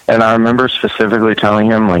 And I remember specifically telling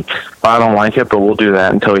him, like, I don't like it, but we'll do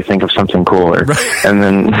that until we think of something cooler. Right. And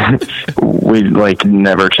then we, like,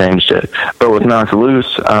 never changed it. But with Knocked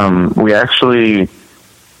Loose, we actually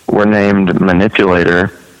were named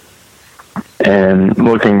Manipulator. And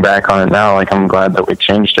looking back on it now, like, I'm glad that we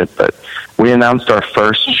changed it. But we announced our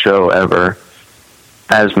first show ever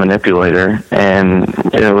as Manipulator. And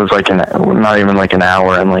it was, like, not even, like, an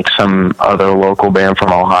hour. And, like, some other local band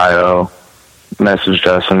from Ohio messaged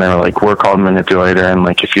us, and they were like, we're called Manipulator, and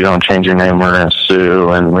like if you don't change your name we're gonna sue.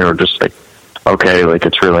 And we were just like, okay, like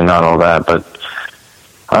it's really not all that. But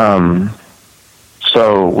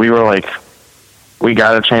so we were like, we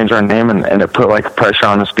gotta change our name, and it put like pressure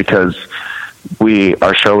on us because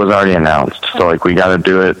our show was already announced, so like we gotta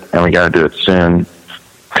do it, and we gotta do it soon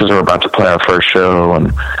because we're about to play our first show.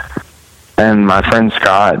 And my friend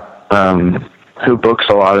Scott, who books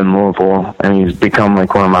a lot in Louisville, and he's become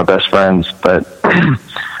like one of my best friends. But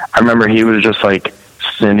I remember he was just like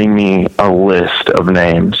sending me a list of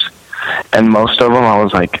names, and most of them I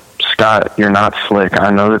was like Scott, you're not slick. I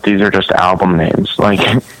know that these are just album names. Like,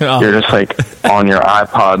 you're just like on your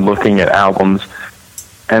iPod looking at albums.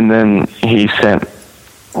 And then he sent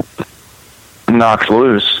Knocked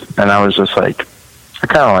Loose, and I was just like, I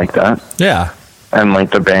kind of like that. Yeah. And like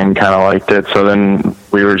the band kind of liked it, so then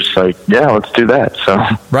we were just like, yeah, let's do that. So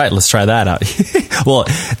right, let's try that out. Well,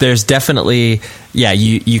 there's definitely,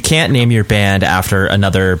 you can't name your band after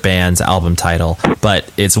another band's album title,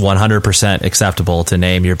 but it's 100% acceptable to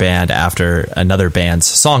name your band after another band's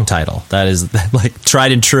song title. That is like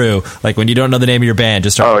tried and true. Like when you don't know the name of your band,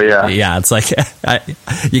 just start, yeah, it's like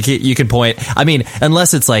you can point. I mean,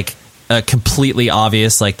 unless it's like a completely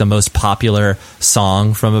obvious, like the most popular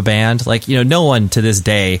song from a band, like, you know, no one to this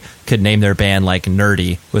day could name their band like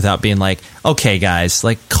Nerdy without being like, okay guys,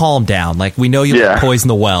 like calm down, like we know you like Poison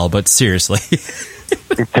the Well, but seriously.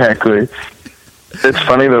 Exactly. It's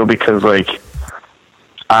funny though, because like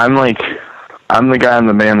I'm the guy in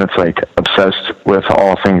the band that's like obsessed with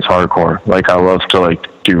all things hardcore. Like I love to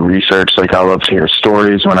like do research, like I love to hear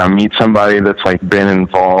stories. When I meet somebody that's like been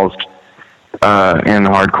involved in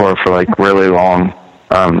hardcore for like really long,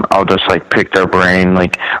 I'll just like pick their brain.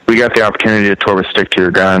 Like we got the opportunity to tour with Stick to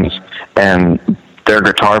Your Guns, and their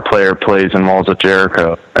guitar player plays in Walls of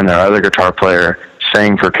Jericho, and their other guitar player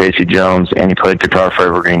sang for Casey Jones, and he played guitar for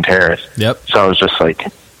Evergreen Terrace. Yep. So I was just like,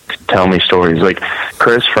 tell me stories. Like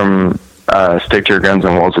Chris from Stick to Your Guns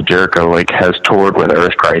and Walls of Jericho like has toured with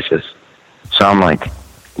Earth Crisis. So I'm like,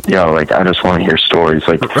 like I just want to hear stories.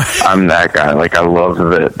 Like I'm that guy. Like I love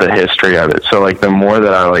the history of it. So like the more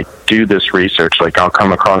that I like do this research, like I'll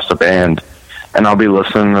come across a band and I'll be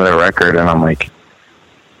listening to their record and I'm like,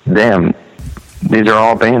 damn, these are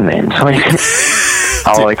all band names. Like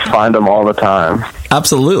I'll like find them all the time.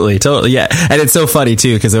 Absolutely, totally, yeah. And it's so funny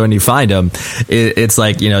too, because when you find them, it's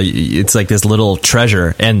like, it's like this little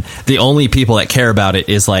treasure, and the only people that care about it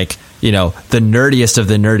is like, the nerdiest of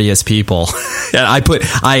the nerdiest people. And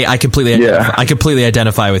I completely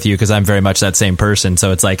identify with you, because I'm very much that same person.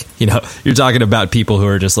 So it's like, you're talking about people who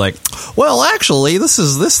are just like, well, actually, this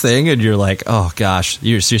is this thing, and you're like, oh gosh,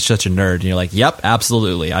 you're such a nerd, and you're like, yep,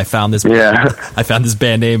 absolutely, I found this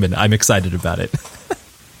band name, and I'm excited about it.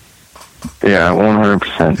 Yeah,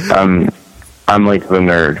 100%. I'm like the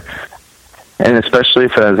nerd, and especially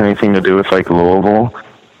if it has anything to do with like Louisville,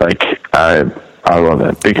 like I love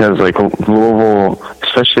it, because like Louisville,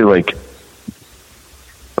 especially like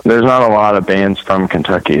there's not a lot of bands from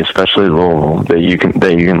Kentucky, especially Louisville, that you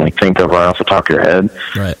can like think of right off the top of your head.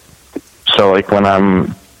 Right. So like when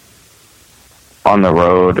I'm on the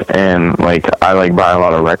road and like I like buy a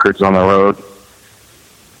lot of records on the road,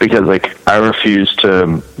 because like I refuse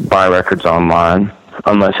to buy records online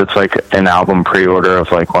unless it's like an album pre-order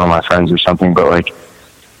of like one of my friends or something. But like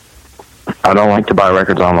I don't like to buy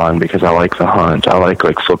records online because I like the hunt. I like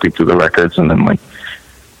flipping through the records, and then like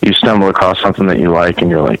you stumble across something that you like and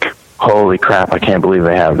you're like, holy crap, I can't believe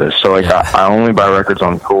they have this. So like I only buy records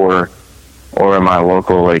on tour or in my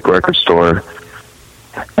local like record store.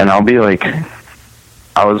 And I'll be like,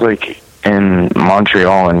 I was like in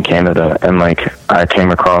Montreal in Canada, and like I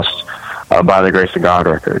came across By the Grace of God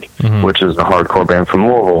record, which is a hardcore band from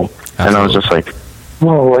Louisville. Absolutely. And I was just like,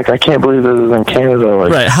 whoa, like I can't believe this is in Canada.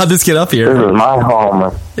 Like, right, how'd this get up here? This is my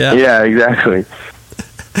home. Yeah, exactly.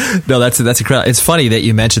 No, that's incredible. It's funny that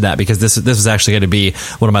you mentioned that, because this was actually going to be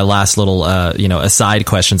one of my last little aside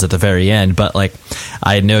questions at the very end. But like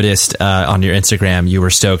I had noticed on your Instagram, you were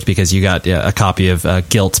stoked because you got a copy of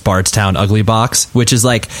Guilt's Bardstown Ugly Box, which is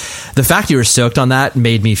like, the fact you were stoked on that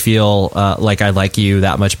made me feel like I like you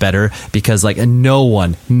that much better, because like no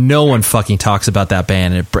one fucking talks about that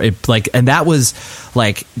band. And that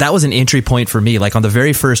was an entry point for me. Like on the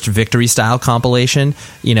very first Victory Style compilation,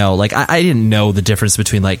 like I didn't know the difference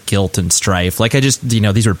between like Guilt and Strife. Like I just,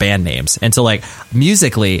 these were band names. And so like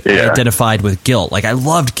musically I identified with Guilt. Like I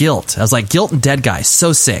loved Guilt. I was like, Guilt and Dead Guy,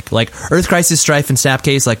 so sick. Like Earth Crisis, Strife, and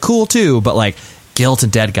Snapcase, like cool too, but like Guilt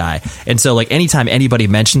and Dead Guy. And so like anytime anybody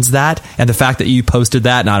mentions that, and the fact that you posted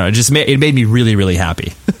that, it made me really, really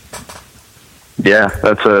happy. Yeah,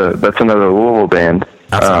 that's another Louisville band.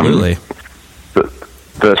 Absolutely.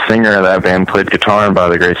 The singer of that band played guitar in By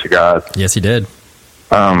the Grace of God. Yes, he did.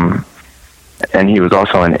 And he was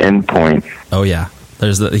also an Endpoint. Oh yeah,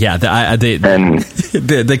 there's the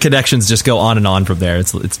connections just go on and on from there.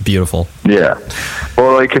 It's beautiful. Yeah,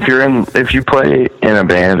 well, like if you play in a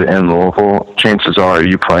band in Louisville, chances are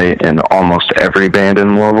you play in almost every band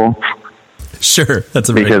in Louisville. Sure, that's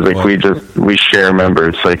a because like we share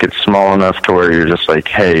members. Like it's small enough to where you're just like,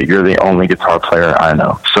 hey, you're the only guitar player I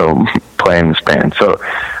know, so play in this band. So,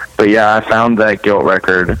 but yeah, I found that Guilt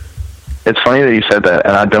record. It's funny that you said that,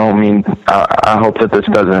 and I don't mean. I hope that this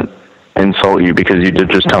doesn't insult you because you did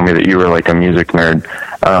just tell me that you were like a music nerd.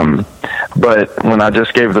 But when I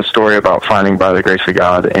just gave the story about finding By the Grace of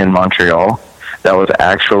God in Montreal, that was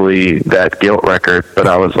actually that Guilt record, but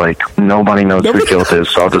I was like, nobody knows who Guilt is,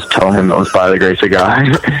 so I'll just tell him it was By the Grace of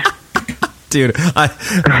God. Dude, I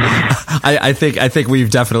think we've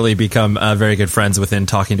definitely become very good friends within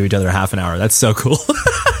talking to each other half an hour. That's so cool.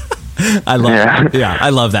 I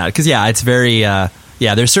love that. Because, it's very,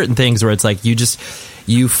 there's certain things where it's like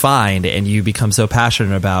you find and you become so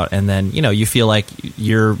passionate about, and then, you feel like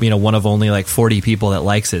you're, one of only like 40 people that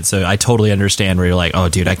likes it. So I totally understand where you're like, oh,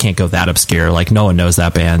 dude, I can't go that obscure. Like, no one knows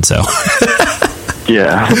that band, so.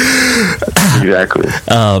 Yeah, exactly.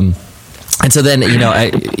 And so then, I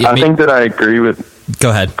think that I agree with... Go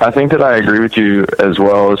ahead. I think that I agree with you as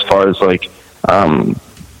well as far as, like,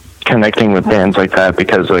 connecting with bands like that,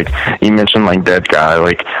 because, like, you mentioned, like, Dead Guy.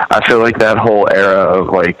 Like, I feel like that whole era of,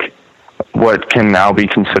 like, what can now be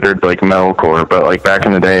considered, like, metalcore, but, like, back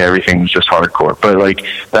in the day, everything was just hardcore. But, like,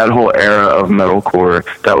 that whole era of metalcore,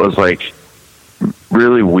 that was, like,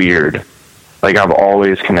 really weird. Like, I've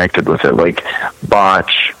always connected with it. Like,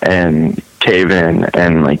 Botch and Cave In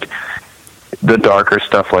and, like... the darker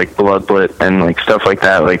stuff like Bloodlet and like stuff like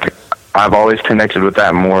that, like I've always connected with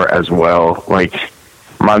that more as well. Like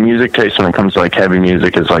my music taste when it comes to like heavy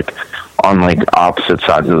music is like on like opposite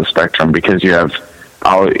sides of the spectrum, because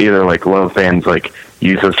I'll either like love bands like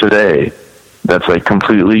Youth of Today, that's like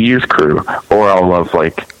completely Youth Crew, or I'll love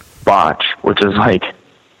like Botch, which is like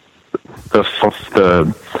the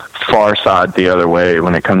far side the other way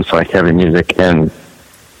when it comes to like heavy music. And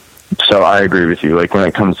so I agree with you. Like when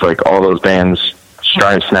it comes to like all those bands,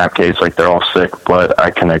 Strive, Snapcase, like they're all sick, but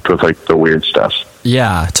I connect with like the weird stuff.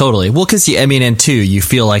 Yeah, totally. Well, because and too, you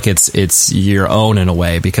feel like it's your own in a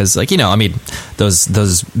way, because like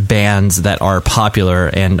those bands that are popular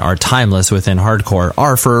and are timeless within hardcore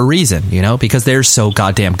are for a reason, because they're so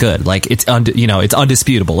goddamn good. Like it's it's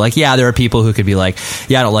undisputable. Like there are people who could be like,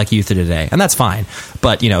 I don't like Youth of Today, and that's fine.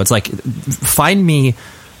 But it's like, find me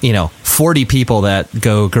 40 people that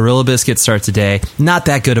go Gorilla Biscuit starts today, not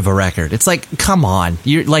that good of a record. It's like, come on,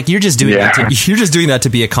 you're just doing that to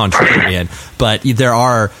be a contrarian. But there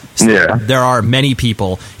are many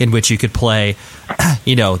people in which you could play.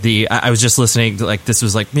 I was just listening to, like, this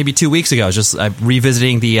was like maybe 2 weeks ago. I was just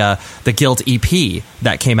revisiting the Guilt EP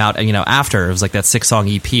that came out. After it was like that 6-song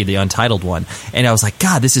EP, the untitled one, and I was like,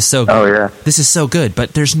 God, this is so good. Oh yeah, this is so good.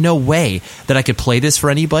 But there's no way that I could play this for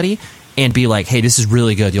anybody and be like, hey, this is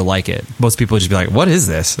really good, you'll like it. Most people would just be like, what is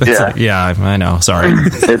this? It's like, I know, sorry.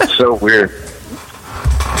 It's so weird.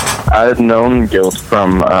 I had known Guilt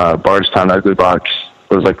from Bardstown Ugly Box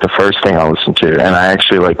was like the first thing I listened to, and I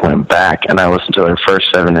actually like went back and I listened to their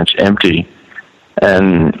first 7-inch Empty,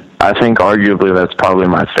 and I think arguably that's probably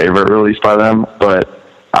my favorite release by them. But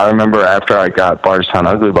I remember after I got Bardstown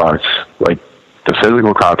Ugly Box, like the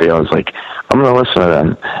physical copy, I was like, I'm going to listen to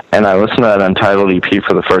them. And I listened to that Untitled EP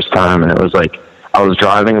for the first time, and it was like, I was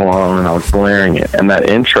driving along and I was blaring it, and that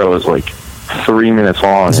intro was like 3 minutes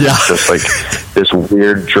long. Yeah. It's just like this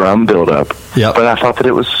weird drum buildup. Yep. But I thought that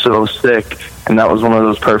it was so sick, and that was one of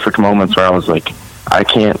those perfect moments where I was like, I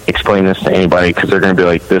can't explain this to anybody because they're going to be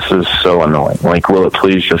like, this is so annoying. Like, will it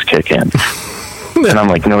please just kick in? And I'm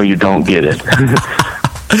like, no, you don't get it.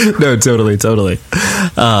 No, totally.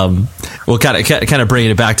 Well, kind of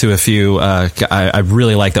bringing it back to a few. I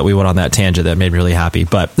really like that we went on that tangent. That made me really happy.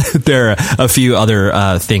 But there are a few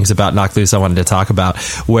other things about Knocked Loose I wanted to talk about.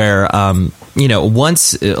 Where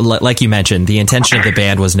once, like you mentioned, the intention of the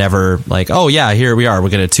band was never like, oh yeah, here we are, we're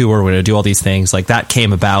going to tour, we're going to do all these things. Like that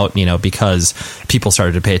came about, because people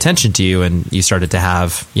started to pay attention to you, and you started to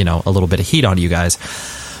have a little bit of heat on you guys.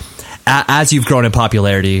 As you've grown in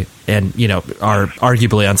popularity and, are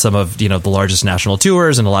arguably on some of, the largest national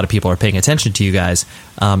tours, and a lot of people are paying attention to you guys,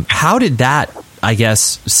 how did that, I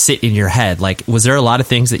guess, sit in your head? Like, was there a lot of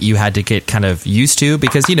things that you had to get kind of used to?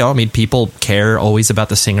 Because, people care always about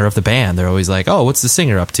the singer of the band. They're always like, oh, what's the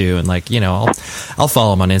singer up to? And like, I'll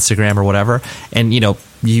follow him on Instagram or whatever. And,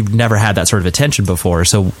 you've never had that sort of attention before.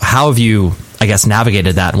 So how have you, I guess,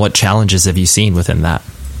 navigated that, and what challenges have you seen within that?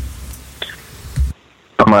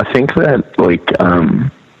 I think that like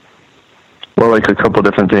a couple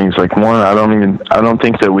different things. Like one, I don't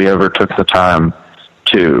think that we ever took the time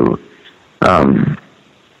to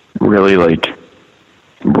really like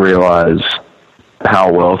realize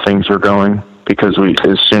how well things were going, because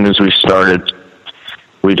as soon as we started,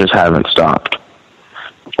 we just haven't stopped.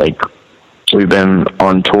 Like we've been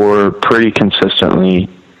on tour pretty consistently,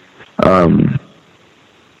 and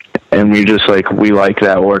we just we like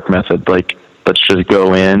that work method. Like, let's just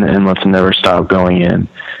go in and let's never stop going in.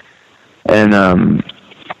 And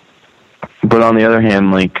but on the other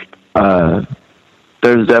hand, like,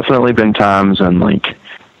 there's definitely been times when, like,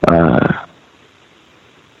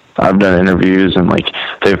 I've done interviews and, like,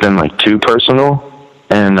 they've been, like, too personal,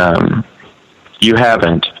 and you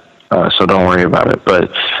haven't, so don't worry about it.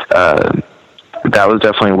 But that was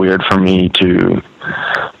definitely weird for me to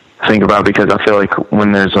think about, because I feel like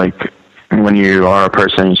when there's, like, when you are a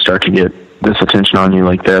person, you start to get this attention on you,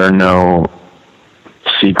 like, there are no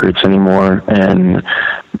secrets anymore, and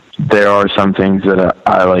there are some things that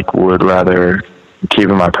I like would rather keep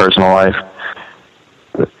in my personal life,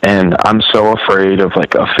 and I'm so afraid of,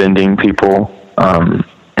 like, offending people,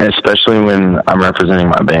 especially when I'm representing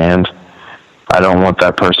my band. I don't want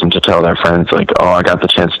that person to tell their friends, like, oh, I got the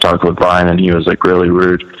chance to talk with Bryan and he was, like, really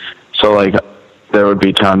rude. So, like, there would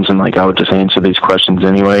be times when, like, I would just answer these questions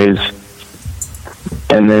anyways,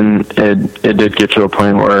 and then it did get to a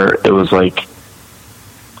point where it was like,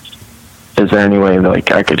 is there any way that,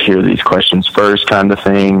 like, I could hear these questions first, kind of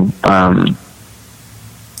thing?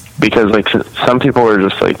 Because, like, some people are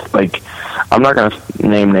just like I'm not gonna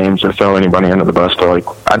name names or throw anybody under the bus, but, like,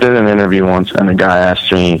 I did an interview once and a guy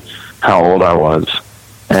asked me how old I was,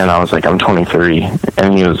 and I was like, I'm 23,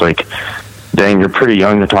 and he was like, dang, you're pretty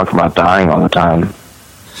young to talk about dying all the time.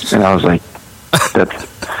 And I was like, that's,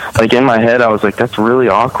 like, in my head I was like, that's really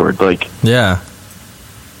awkward, like, Yeah.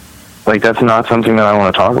 like, that's not something that I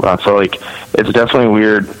want to talk about. So, like, it's definitely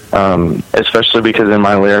weird, especially because in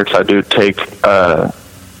my lyrics I do take that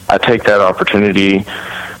opportunity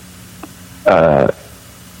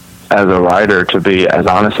as a writer to be as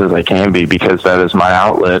honest as I can be, because that is my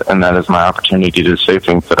outlet and that is my opportunity to say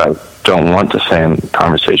things that I don't want to say in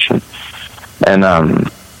conversation. And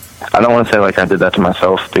I don't want to say, like, I did that to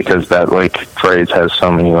myself, because that, like, phrase has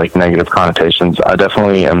so many, like, negative connotations. I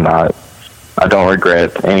definitely am not. I don't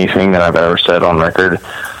regret anything that I've ever said on record,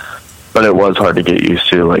 but it was hard to get used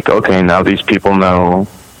to. Like, okay, now these people know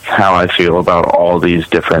how I feel about all these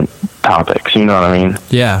different topics. You know what I mean?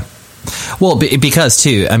 Yeah. Well, because,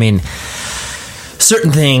 too, I mean,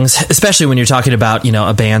 certain things, especially when you're talking about, you know,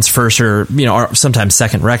 a band's first or, you know, or sometimes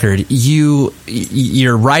second record,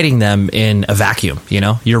 you're writing them in a vacuum, you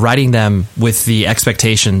know? You're writing them with the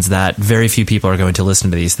expectations that very few people are going to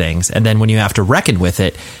listen to these things. And then when you have to reckon with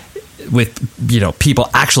it, with, you know, people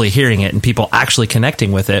actually hearing it and people actually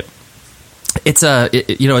connecting with it, it's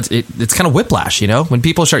it's kind of whiplash, you know? When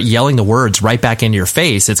people start yelling the words right back into your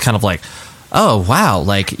face, it's kind of like, oh wow,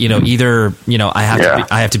 like, you know, either, you know, I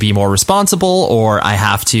have to be more responsible, or I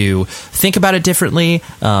have to think about it differently,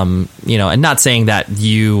 you know, and not saying that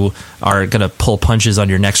you are going to pull punches on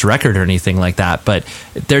your next record or anything like that, but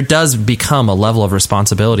there does become a level of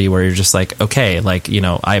responsibility where you're just like, okay, like, you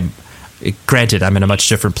know, granted, I'm in a much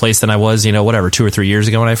different place than I was, you know, whatever, 2 or 3 years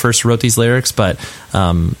ago when I first wrote these lyrics, but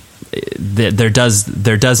there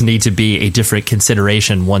does need to be a different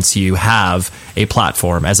consideration once you have a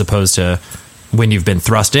platform, as opposed to when you've been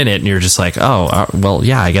thrust in it and you're just like, oh, well,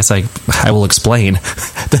 yeah, I guess I will explain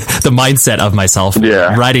the mindset of myself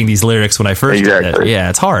writing these lyrics when I first did it. Yeah,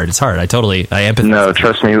 it's hard. I empathize. No,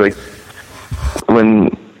 trust me, like,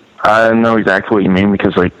 when I know exactly what you mean,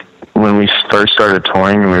 because, like, when we first started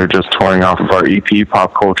touring and we were just touring off of our EP,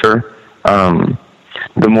 Pop Culture,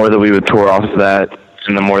 the more that we would tour off of that,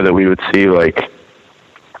 and the more that we would see, like,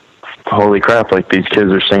 holy crap, like, these kids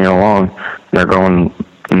are singing along, and they're going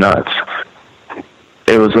nuts.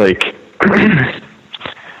 It was like, it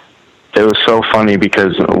was so funny,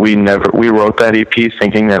 because we wrote that EP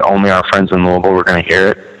thinking that only our friends in Louisville were going to hear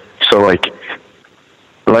it. So, like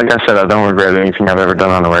I said, I don't regret anything I've ever done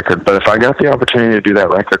on a record, but if I got the opportunity to do that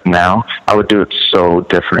record now, I would do it so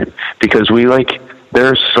different, because there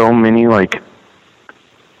are so many, like,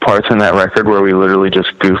 parts in that record where we literally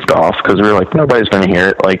just goofed off, because we were like, nobody's going to hear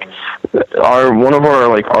it. Like, one of our,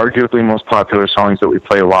 like, arguably most popular songs that we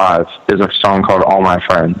play live is a song called All My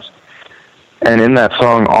Friends. And in that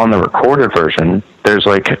song, on the recorded version, there's,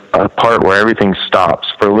 like, a part where everything stops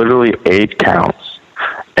for literally 8 counts.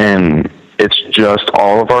 And it's just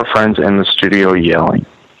all of our friends in the studio yelling.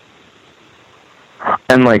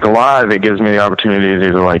 And, like, live, it gives me the opportunity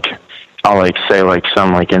to, like, I'll, like, say, like,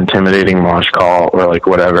 some, like, intimidating mosh call or, like,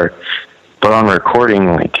 whatever. But on recording,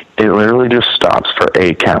 like, it literally just stops for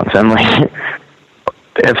 8 counts. And, like,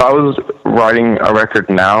 if I was writing a record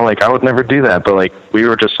now, like, I would never do that. But, like, we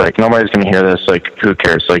were just like, nobody's going to hear this. Like, who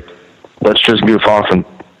cares? Like, let's just goof off and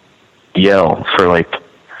yell for, like,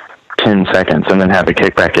 10 seconds and then have it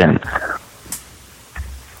kick back in.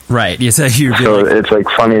 Right. You said you. So it's, like,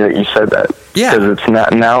 funny that you said that. Yeah. Because it's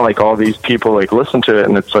not now, like, all these people, like, listen to it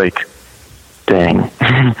and it's like, dang.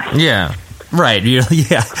 Yeah. Right.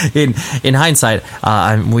 Yeah. In hindsight,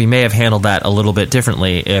 we may have handled that a little bit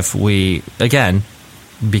differently if we, again,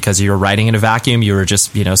 because you were writing in a vacuum, you were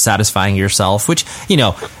just, satisfying yourself, which,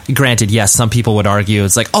 granted, yes, some people would argue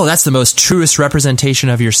it's like, oh, that's the most truest representation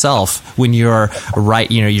of yourself when you're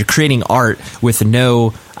you're creating art with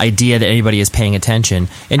no idea that anybody is paying attention.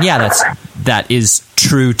 And yeah, that is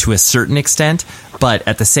true to a certain extent. But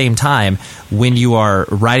at the same time, when you are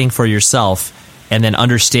writing for yourself and then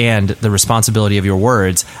understand the responsibility of your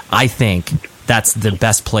words, I think that's the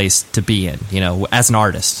best place to be in, as an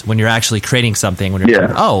artist, when you're actually creating something, when you're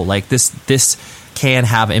like, this can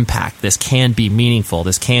have impact. This can be meaningful.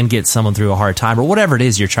 This can get someone through a hard time or whatever it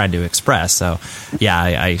is you're trying to express. So yeah,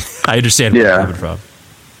 I understand where you're coming from.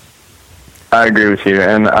 I agree with you.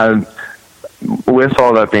 And with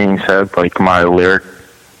all that being said, like my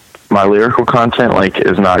lyrical content, like,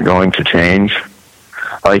 is not going to change.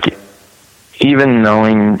 Like, even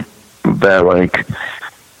knowing that, like,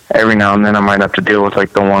 every now and then I might have to deal with,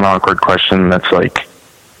 like, the one awkward question that's like,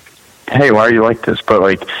 hey, why are you like this? But,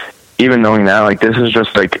 like, even knowing that, like, this is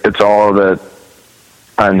just, like, it's all that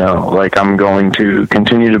I know. Like, I'm going to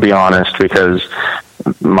continue to be honest, because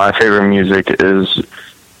my favorite music is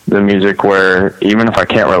the music where even if I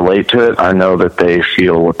can't relate to it, I know that they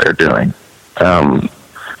feel what they're doing.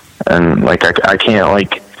 And, like, I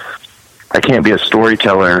can't be a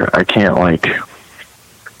storyteller. I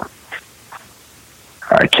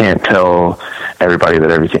can't tell everybody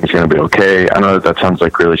that everything's going to be okay. I know that sounds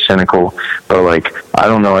like really cynical, but, like, I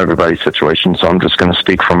don't know everybody's situation, so I'm just going to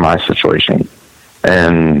speak from my situation.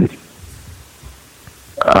 And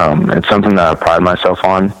it's something that I pride myself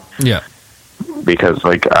on. Yeah. Because,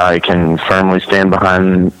 like, I can firmly stand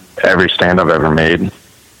behind every stand I've ever made.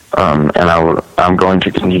 And I'm going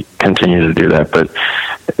to continue to do that, but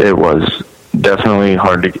it was definitely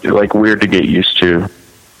weird to get used to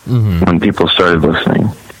when people started listening.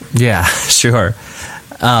 Yeah, sure.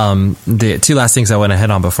 The two last things I want to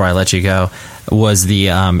hit on before I let you go was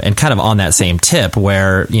and kind of on that same tip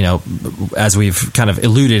where, as we've kind of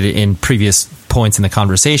alluded in previous points in the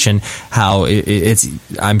conversation, how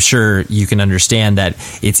I'm sure you can understand that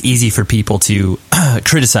it's easy for people to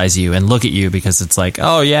criticize you and look at you because it's like,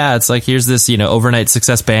 oh yeah, it's like, here's this, overnight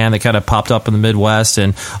success band that kind of popped up in the Midwest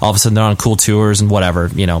and all of a sudden they're on cool tours and whatever,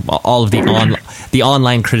 all of the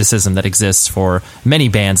online criticism that exists for many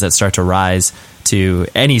bands that start to rise to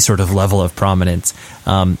any sort of level of prominence.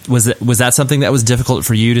 Was that something that was difficult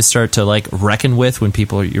for you to start to, like, reckon with when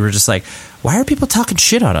you were just like, why are people talking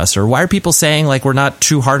shit on us? Or why are people saying, like, we're not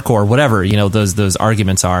true hardcore, whatever, those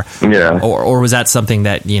arguments are. Yeah. Or was that something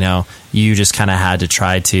that, you just kind of had to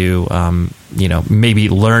try to, maybe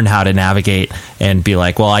learn how to navigate and be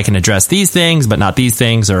like, well, I can address these things, but not these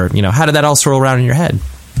things, or, how did that all swirl around in your head?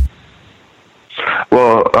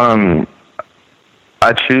 Well,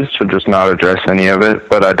 I choose to just not address any of it,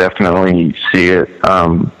 but I definitely see it.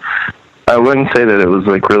 I wouldn't say that it was,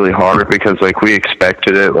 like, really hard because, like, we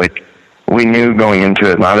expected it. Like, we knew going into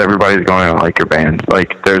it, not everybody's going to like your band.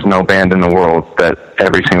 Like, there's no band in the world that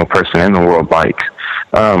every single person in the world likes.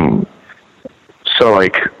 So,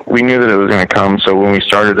 like, we knew that it was going to come. So when we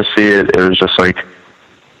started to see it, it was just like,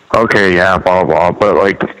 okay, yeah, blah, blah. But,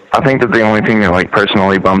 like, I think that the only thing that, like,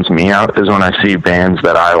 personally bums me out is when I see bands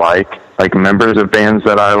that I like members of bands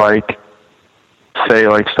that I like, say,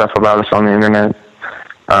 like, stuff about us on the internet.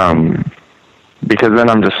 Because then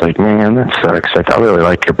I'm just like, man, that sucks. Like, I really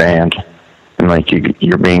like your band. And, like,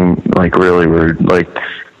 you're being, like, really rude. Like,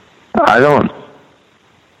 I don't,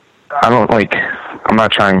 like, I'm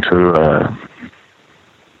not trying to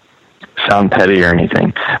sound petty or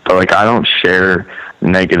anything, but, like, I don't share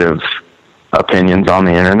negative opinions on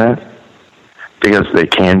the internet because they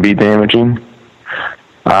can be damaging.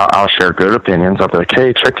 I'll share good opinions. I'll be like,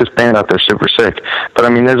 hey, check this band out. They're super sick. But, I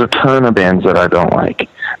mean, there's a ton of bands that I don't like.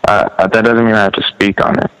 That doesn't mean I have to speak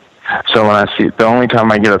on it. So when the only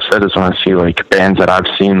time I get upset is when I see, like, bands that I've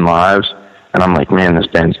seen live, and I'm like, man, this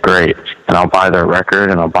band's great. And I'll buy their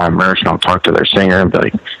record, and I'll buy merch, and I'll talk to their singer and be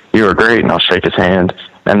like, you were great, and I'll shake his hand.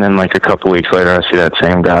 And then, like, a couple weeks later, I see that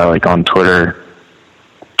same guy, like, on Twitter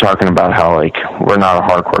talking about how, like, we're not a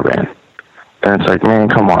hardcore band. And it's like, man,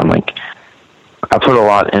 come on, like, I put a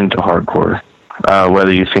lot into hardcore,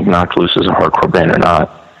 whether you think Knocked Loose is a hardcore band or not.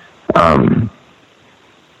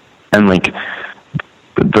 And, like,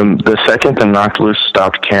 the second that Knocked Loose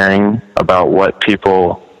stopped caring about what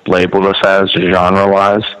people labeled us as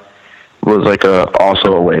genre-wise was, like,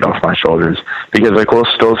 also a weight off my shoulders. Because, like, we'll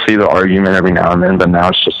still see the argument every now and then, but now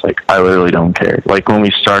it's just, like, I literally don't care. Like, when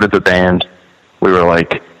we started the band, we were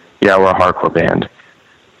like, yeah, we're a hardcore band.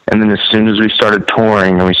 And then as soon as we started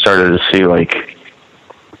touring and we started to see, like,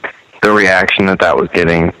 the reaction that was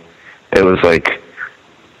getting, it was like,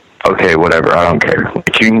 okay, whatever, I don't care.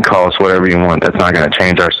 Like, you can call us whatever you want. That's not going to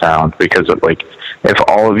change our sound, because like, if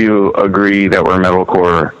all of you agree that we're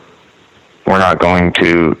metalcore, we're not going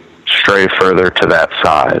to stray further to that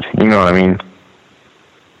side. You know what I mean?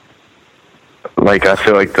 Like, I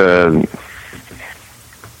feel like the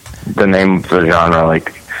name of the genre,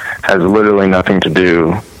 like, has literally nothing to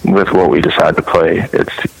do with what we decide to play.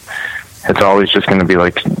 It's always just going to be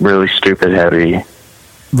like really stupid heavy.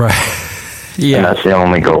 Right. Yeah, and that's the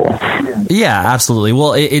only goal. Yeah, absolutely.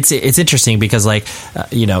 Well, it's interesting because, like,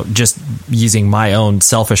 just using my own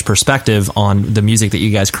selfish perspective on the music that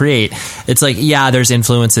you guys create, it's like, yeah, there's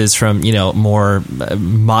influences from, more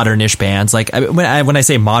modern-ish bands. Like, when I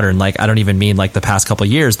say modern, like, I don't even mean like the past couple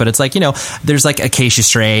of years, but it's like, there's like Acacia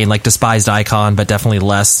Strain, like Despised Icon, but definitely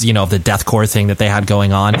less, of the deathcore thing that they had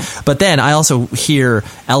going on. But then I also hear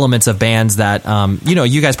elements of bands that,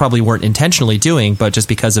 you guys probably weren't intentionally doing, but just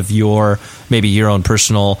because of maybe your own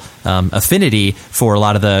personal affinity for a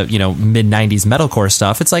lot of the mid 90s metalcore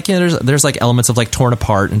stuff. It's like there's like elements of like Torn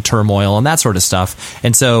Apart and Turmoil and that sort of stuff.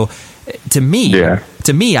 And so to me,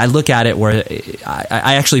 I look at it where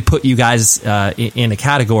I actually put you guys in a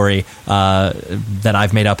category that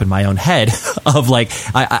I've made up in my own head of like,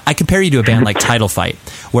 I compare you to a band like Title Fight,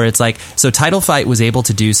 where it's like, so Title Fight was able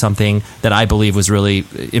to do something that I believe was really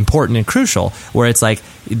important and crucial, where it's like,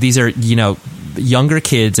 these are, younger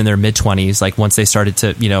kids in their mid-20s, like once they started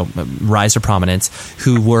to, rise to prominence,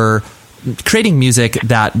 who were creating music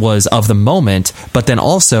that was of the moment, but then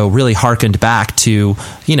also really harkened back to,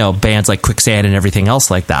 bands like Quicksand and everything else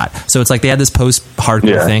like that. So it's like they had this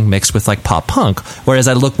post-hardcore thing mixed with like pop punk. Whereas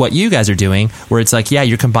I look what you guys are doing, where it's like, yeah,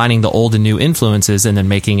 you're combining the old and new influences and then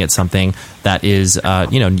making it something that is,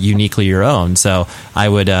 uniquely your own. So I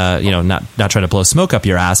would, not try to blow smoke up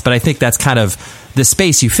your ass, but I think that's kind of the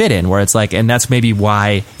space you fit in, where it's like, and that's maybe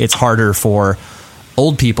why it's harder for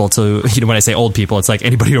old people to, when I say old people, it's like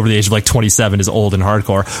anybody over the age of like 27 is old and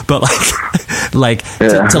hardcore, but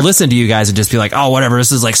to listen to you guys and just be like, oh, whatever,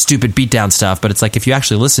 this is like stupid beatdown stuff. But it's like, if you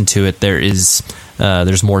actually listen to it, there's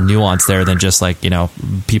more nuance there than just like,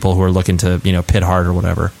 people who are looking to, pit hard or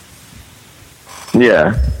whatever.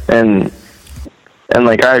 Yeah. And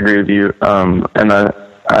like, I agree with you. And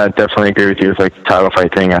I definitely agree with you with like the Title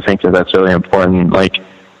Fight thing. I think that's really important. Like,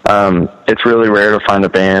 it's really rare to find a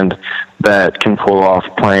band that can pull off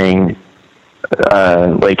playing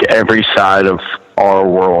like every side of our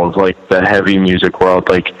world, like the heavy music world.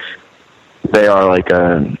 Like, they are like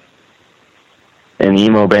an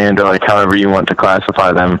emo band, or like however you want to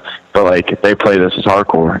classify them, but like they play this as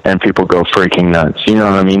hardcore and people go freaking nuts. You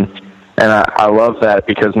know what I mean? And I love that,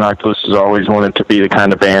 because Noctilus has always wanted to be the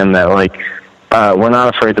kind of band that, like, we're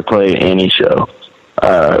not afraid to play any show.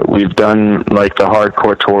 We've done like the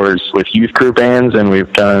hardcore tours with youth crew bands, and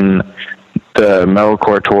we've done the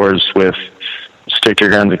metalcore tours with Stick to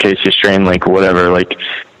Your Guns, Acacia Strain, like whatever, like,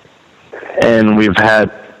 and we've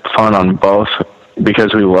had fun on both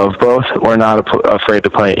because we love both. We're not afraid to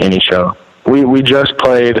play any show. We just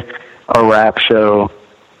played a rap show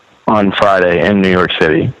on Friday in New York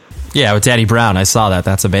City. Yeah, with Danny Brown. I saw that.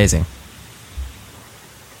 That's amazing.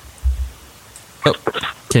 Oh,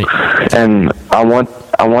 okay. And I want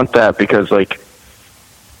that, because like,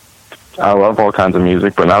 I love all kinds of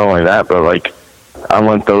music, but not only that, but like, I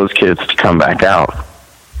want those kids to come back out.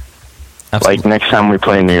 Absolutely. Like, next time we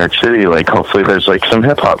play in New York City, like, hopefully there's like some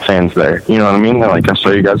hip hop fans there. You know what I mean? They're like, I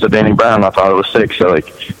saw you guys at Danny Brown, I thought it was sick. So like,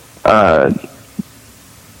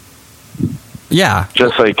 yeah,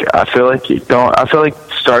 just like, I feel like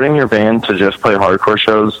starting your band to just play hardcore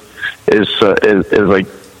shows is like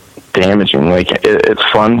damaging. Like, it's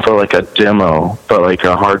fun for like a demo, but like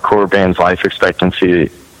a hardcore band's life expectancy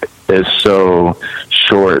is so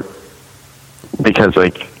short, because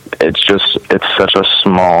like, it's such a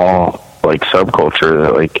small like subculture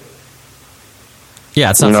that like,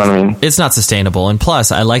 yeah, it's not, you know what I mean? It's not sustainable. And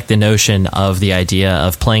plus, I like the notion of the idea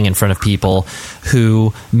of playing in front of people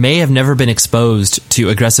who may have never been exposed to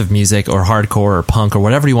aggressive music or hardcore or punk or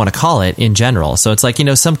whatever you want to call it in general. So it's like,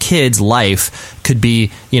 some kid's life could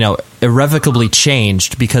be, irrevocably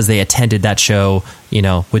changed because they attended that show,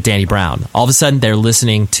 with Danny Brown. All of a sudden, they're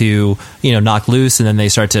listening to, Knock Loose, and then they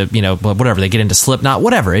start to, whatever, they get into Slipknot,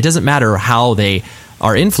 whatever. It doesn't matter how they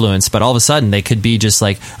are influenced, but all of a sudden they could be just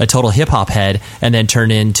like a total hip hop head and then turn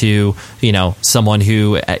into, someone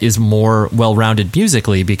who is more well-rounded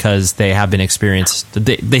musically because they have been experienced.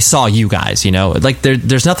 They saw you guys, like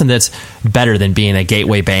there's nothing that's better than being a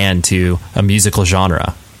gateway band to a musical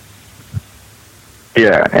genre.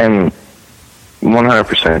 Yeah. And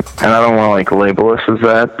 100%. And I don't want to like label us as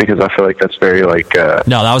that because I feel like that's very like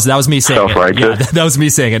no, that was me saying self-righteous. Yeah, that was me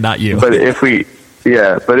saying it, not you. But if we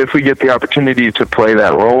get the opportunity to play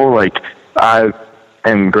that role, like I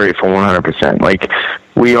am grateful 100%. Like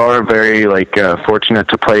we are very like fortunate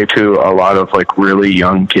to play to a lot of like really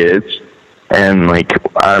young kids. And like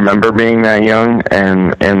I remember being that young,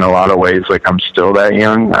 and in a lot of ways like I'm still that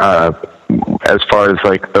young. As far as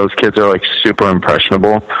like those kids are like super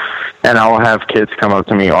impressionable, and I'll have kids come up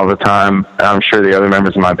to me all the time, and I'm sure the other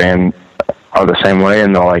members of my band are the same way,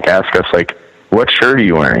 and they'll like ask us like, what shirt are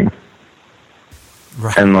you wearing?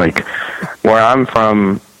 Right. And like where I'm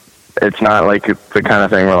from, it's not like the kind of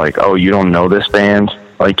thing where like, oh, you don't know this band,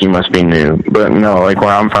 like you must be new. But no, like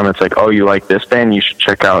where I'm from, it's like, oh, you like this band, you should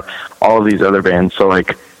check out all of these other bands. So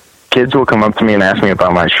like kids will come up to me and ask me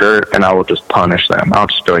about my shirt, and I will just punish them. I'll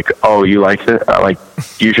just be like, oh, you like it? Like,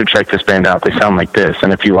 you should check this band out. They sound like this.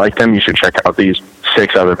 And if you like them, you should check out these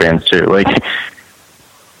 6 other bands too. Like,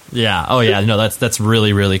 yeah. Oh, yeah. No, that's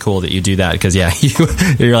really, really cool that you do that. Because, yeah,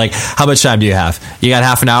 you're like, how much time do you have? You got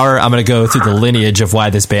half an hour? I'm going to go through the lineage of why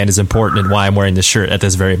this band is important and why I'm wearing this shirt at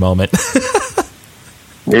this very moment.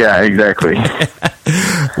 Yeah, exactly.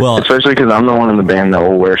 Well, especially because I'm the one in the band that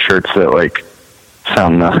will wear shirts that, like,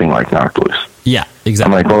 sound nothing like Knocked Loose. Yeah,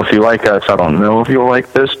 exactly. I'm like, well, if you like us, I don't know if you'll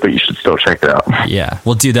like this, but you should still check it out. Yeah.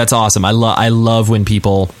 Well, dude, that's awesome. I love when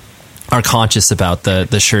people are conscious about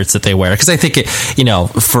the shirts that they wear, because I think it,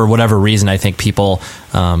 for whatever reason, I think people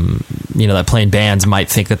that play in bands might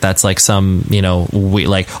think that that's like some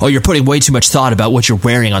oh, you're putting way too much thought about what you're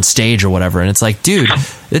wearing on stage or whatever, and it's like, dude,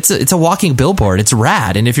 it's a walking billboard. It's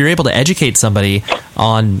rad. And if you're able to educate somebody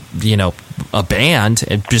on a band,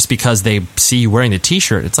 and just because they see you wearing the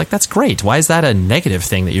t-shirt, it's like, that's great. Why is that a negative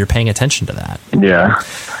thing that you're paying attention to that? Yeah.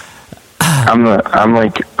 I'm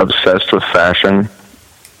like obsessed with fashion.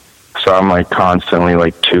 So I'm like constantly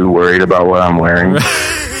like too worried about what I'm wearing.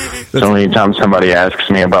 So anytime somebody asks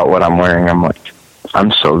me about what I'm wearing, I'm like,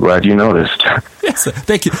 I'm so glad you noticed. Yes,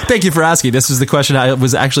 thank you for asking. This was the question I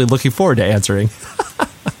was actually looking forward to answering.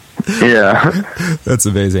 Yeah, that's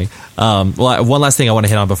amazing. Well, one last thing I want to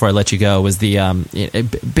hit on before I let you go was the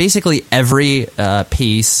basically every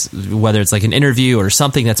piece, whether it's like an interview or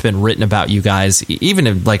something that's been written about you guys,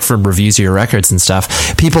 even like from reviews of your records and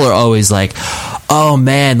stuff, people are always like, oh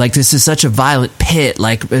man, like this is such a violent pit,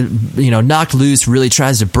 like Knocked Loose really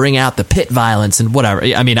tries to bring out the pit violence and whatever.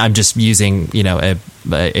 I mean, I'm just using a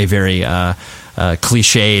very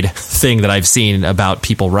cliched thing that I've seen about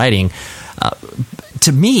people writing.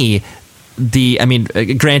 To me,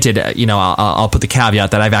 granted, I'll put the caveat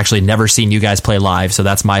that I've actually never seen you guys play live, so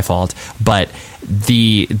that's my fault. But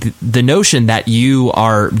the notion that you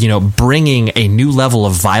are, bringing a new level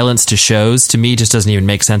of violence to shows, to me, just doesn't even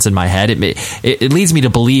make sense in my head. It leads me to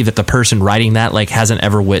believe that the person writing that like hasn't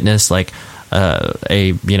ever witnessed like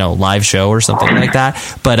a live show or something like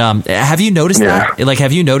that. But have you noticed that? Like,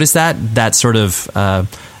 have you noticed that sort of?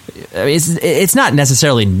 It's not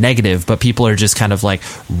necessarily negative, but people are just kind of like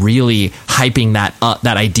really hyping that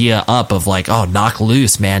idea up of like, oh, Knocked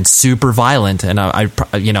Loose, man, super violent. And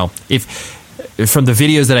if from the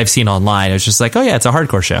videos that I've seen online, it's just like, oh yeah, it's a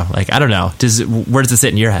hardcore show. Like, I don't know, where does it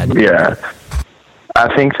sit in your head? Yeah,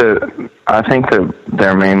 I think that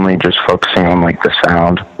they're mainly just focusing on like the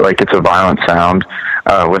sound, like it's a violent sound,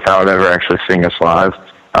 without ever actually seeing us live.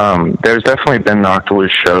 There's definitely been Knocked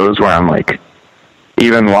Loose shows where I'm like,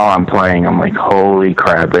 even while I'm playing, I'm like, holy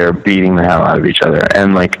crap, they're beating the hell out of each other.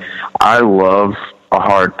 And like, I love a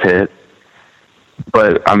hard pit,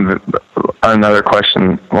 but a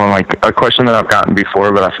question that I've gotten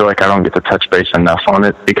before, but I feel like I don't get to touch base enough on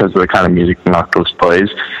it because of the kind of music Knocked Loose plays.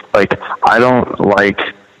 Like, I don't like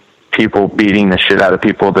people beating the shit out of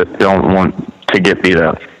people that don't want to get beat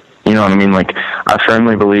up. You know what I mean? Like, I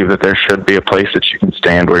firmly believe that there should be a place that you can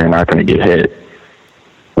stand where you're not going to get hit.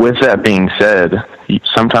 With that being said,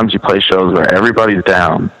 sometimes you play shows where everybody's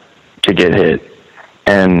down to get hit,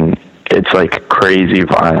 and it's like crazy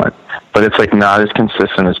violent, but it's like not as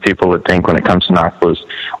consistent as people would think when it comes to Knocked Loose.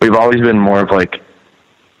 We've always been more of like,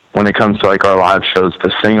 when it comes to like our live shows,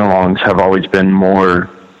 the sing-alongs have always been more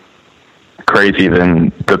crazy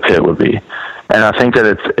than the pit would be. And I think that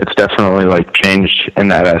it's definitely like changed in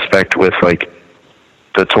that aspect with like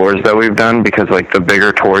the tours that we've done, because like the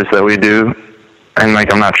bigger tours that we do, and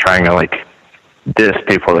like I'm not trying to like diss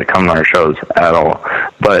people that come to our shows at all,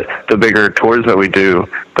 but the bigger tours that we do,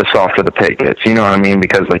 the softer the pit gets. You know what I mean?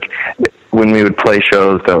 Because like when we would play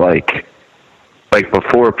shows that like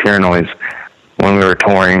before Pure Noise, when we were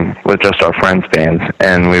touring with just our friends' bands,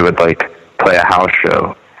 and we would like play a house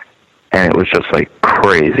show, and it was just like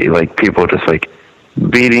crazy. Like people just like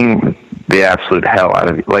beating the absolute hell out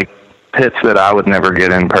of you, like pits that I would never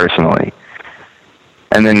get in personally.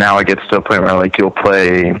 And then now it gets to a point where like you'll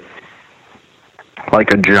play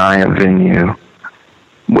like a giant venue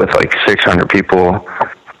with like 600 people,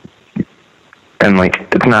 and like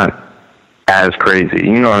it's not as crazy,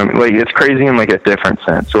 you know what I mean? Like it's crazy in like a different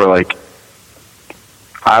sense, where like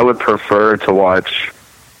I would prefer to watch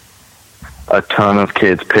a ton of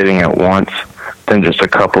kids pitting at once than just a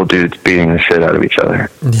couple dudes beating the shit out of each other.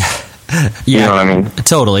 Yeah, you know what I mean?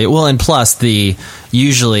 Totally. Well, and plus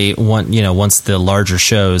usually once the larger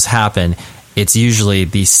shows happen, it's usually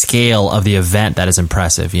the scale of the event that is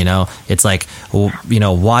impressive. You know, it's like,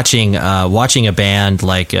 watching a band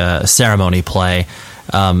like Ceremony play,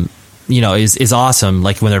 is awesome.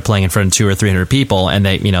 Like when they're playing in front of 200 or 300 people and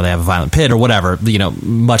they have a violent pit or whatever,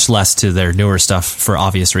 much less to their newer stuff for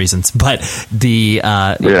obvious reasons. But the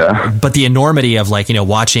enormity of like,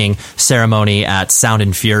 watching Ceremony at Sound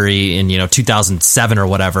and Fury in, 2007 or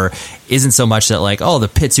whatever isn't so much that like, oh, the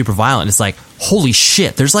pit's super violent. It's like, holy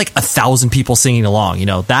shit, there's like 1,000 people singing along.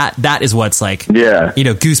 That is what's like,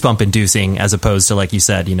 goosebump inducing, as opposed to, like you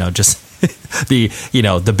said, just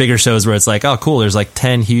the bigger shows where it's like, oh cool, there's like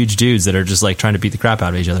 10 huge dudes that are just like trying to beat the crap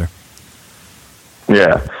out of each other.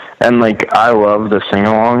 Yeah. And like I love the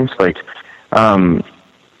sing-alongs. Like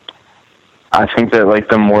I think that like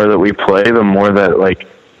the more that we play, the more that like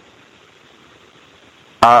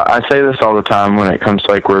I say this all the time when it comes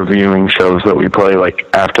to like reviewing shows that we play. Like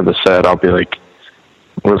after the set, I'll be like,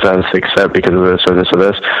 was that a sick set because of this or this or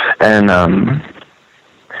this? And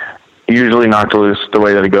usually Knock to Loose, the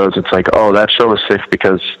way that it goes, it's like, oh, that show was sick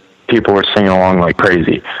because people were singing along like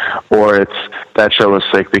crazy, or it's that show was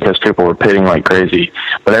sick because people were pitting like crazy.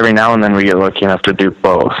 But every now and then we get lucky enough to do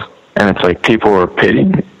both, and it's like people were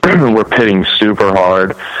pitting were pitting super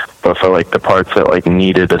hard, but for like the parts that like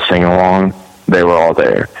needed a sing along, they were all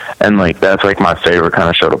there. And like that's like my favorite kind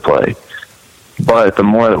of show to play. But the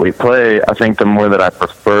more that we play, I think the more that I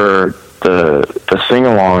prefer the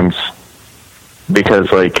sing-alongs,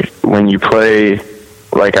 because like when you play,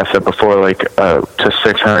 like I said before, like to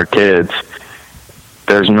 600 kids,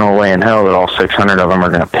 there's no way in hell that all 600 of them are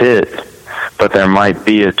going to pit, but there might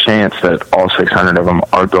be a chance that all 600 of them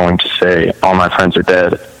are going to say, "All my friends are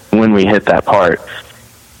dead," when we hit that part.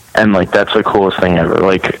 And like that's the coolest thing ever.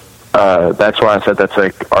 Like that's why I said that's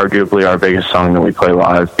like arguably our biggest song that we play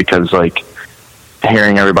live, because like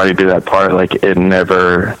hearing everybody do that part, like it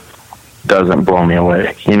never doesn't blow me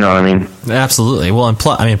away. You know what I mean? Absolutely. Well, and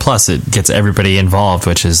plus it gets everybody involved,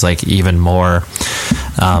 which is like even more,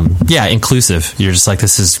 inclusive. You're just like,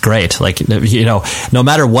 this is great. Like, no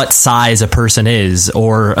matter what size a person is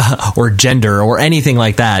or gender or anything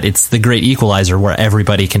like that, it's the great equalizer where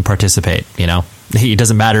everybody can participate. It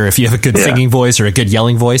doesn't matter if you have a good singing voice or a good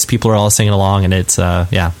yelling voice. People are all singing along, and it's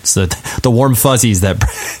it's the warm fuzzies that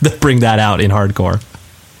bring that out in hardcore.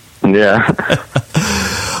 Yeah.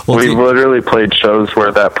 Well, we've literally played shows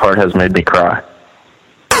where that part has made me cry.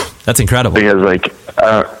 That's incredible. Because like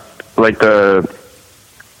the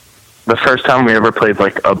first time we ever played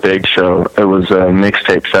like a big show, it was a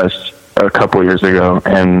Mixtape Fest a couple years ago,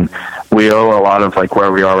 and we owe a lot of like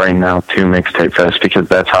where we are right now to Mixtape Fest, because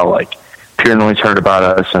that's how like Pure Noise heard about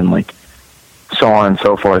us and like so on and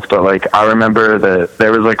so forth. But like I remember that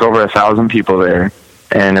there was like over 1,000 people there,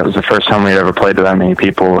 and it was the first time we ever played to that many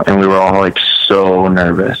people, and we were all like so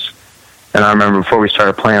nervous. And I remember before we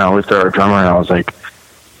started playing, I looked at our drummer and I was like,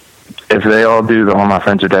 if they all do the "All My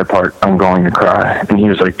Friends Are Dead" part, I'm going to cry. And he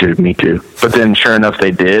was like, dude, me too. But then sure enough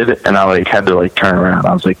they did, and I like had to like turn around.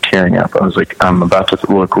 I was like tearing up. I was like, I'm about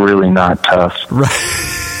to look really not tough. Right.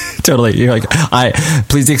 Totally. You're like,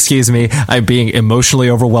 please excuse me, I'm being emotionally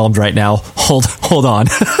overwhelmed right now. Hold on.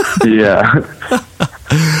 Yeah.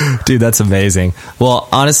 Dude, that's amazing. Well,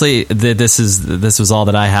 honestly, this was all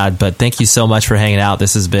that I had, but thank you so much for hanging out.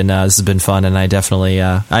 This has been fun, and I definitely,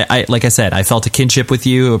 I like I said, I felt a kinship with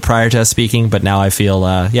you prior to us speaking, but now I feel,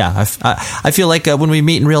 I feel like when we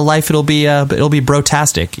meet in real life, it'll be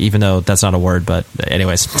brotastic, even though that's not a word. But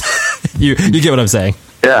anyways, you get what I'm saying.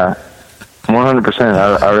 Yeah.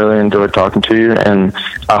 100%. I really enjoyed talking to you, and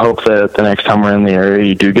I hope that the next time we're in the area,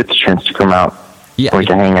 you do get the chance to come out. Yeah, we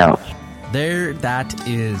can hang out. There it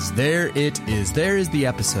is. There is the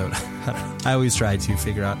episode. I always try to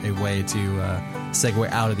figure out a way to segue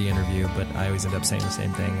out of the interview, but I always end up saying the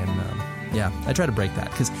same thing. And I try to break that,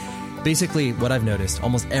 because basically what I've noticed,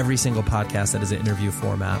 almost every single podcast that is an interview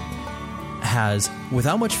format has,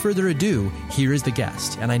 without much further ado, here is the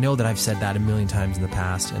guest. And I know that I've said that a million times in the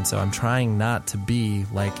past, and so I'm trying not to be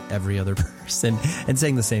like every other person and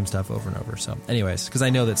saying the same stuff over and over. So anyways, because I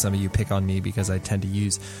know that some of you pick on me because I tend to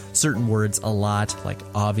use certain words a lot, like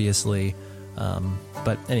obviously.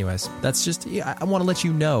 But anyways, that's just, I want to let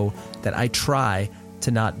you know that I try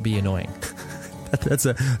to not be annoying. That's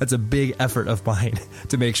a big effort of mine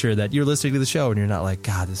to make sure that you're listening to the show and you're not like,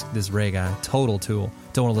 God, this Ray guy, total tool.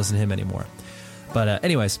 Don't want to listen to him anymore. But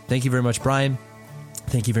anyways, thank you very much, Bryan.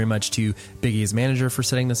 Thank you very much to Big E's manager for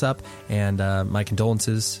setting this up, and my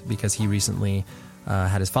condolences because he recently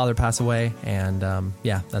had his father pass away, and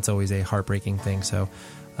yeah, that's always a heartbreaking thing. So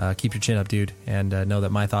keep your chin up, dude, and know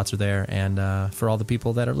that my thoughts are there. And for all the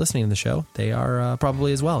people that are listening to the show, they are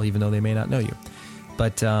probably as well, even though they may not know you.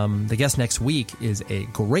 But the guest next week is a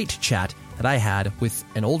great chat that I had with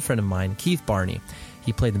an old friend of mine, Keith Barney.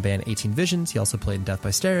 He played in the band 18 Visions. He also played in Death by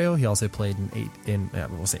Stereo. He also played in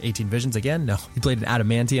 18 Visions again. No, he played in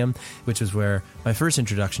Adamantium, which was where my first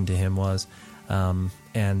introduction to him was.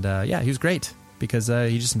 Yeah, he was great because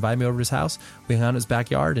he just invited me over to his house. We hung out in his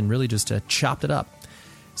backyard and really just chopped it up.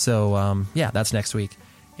 So, yeah, that's next week.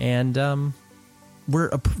 And we're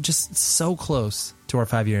just so close to our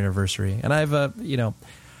 5-year anniversary. And I've,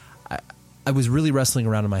 I was really wrestling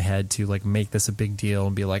around in my head to like make this a big deal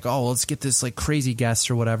and be like, oh, let's get this like crazy guest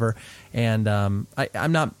or whatever. And I'm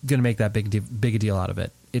not going to make that big a deal out of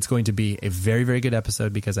it. It's going to be a very, very good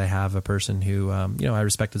episode because I have a person who, I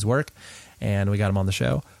respect his work, and we got him on the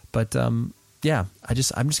show. But yeah, I'm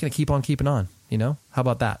just going to keep on keeping on. How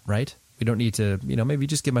about that, right? We don't need to, maybe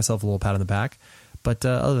just give myself a little pat on the back. But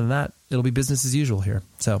other than that, it'll be business as usual here.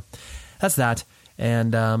 So that's that.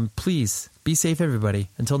 And please be safe, everybody.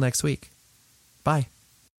 Until next week. Bye.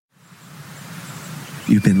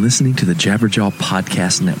 You've been listening to the Jabberjaw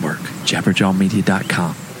Podcast Network,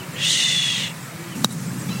 jabberjawmedia.com. Shh.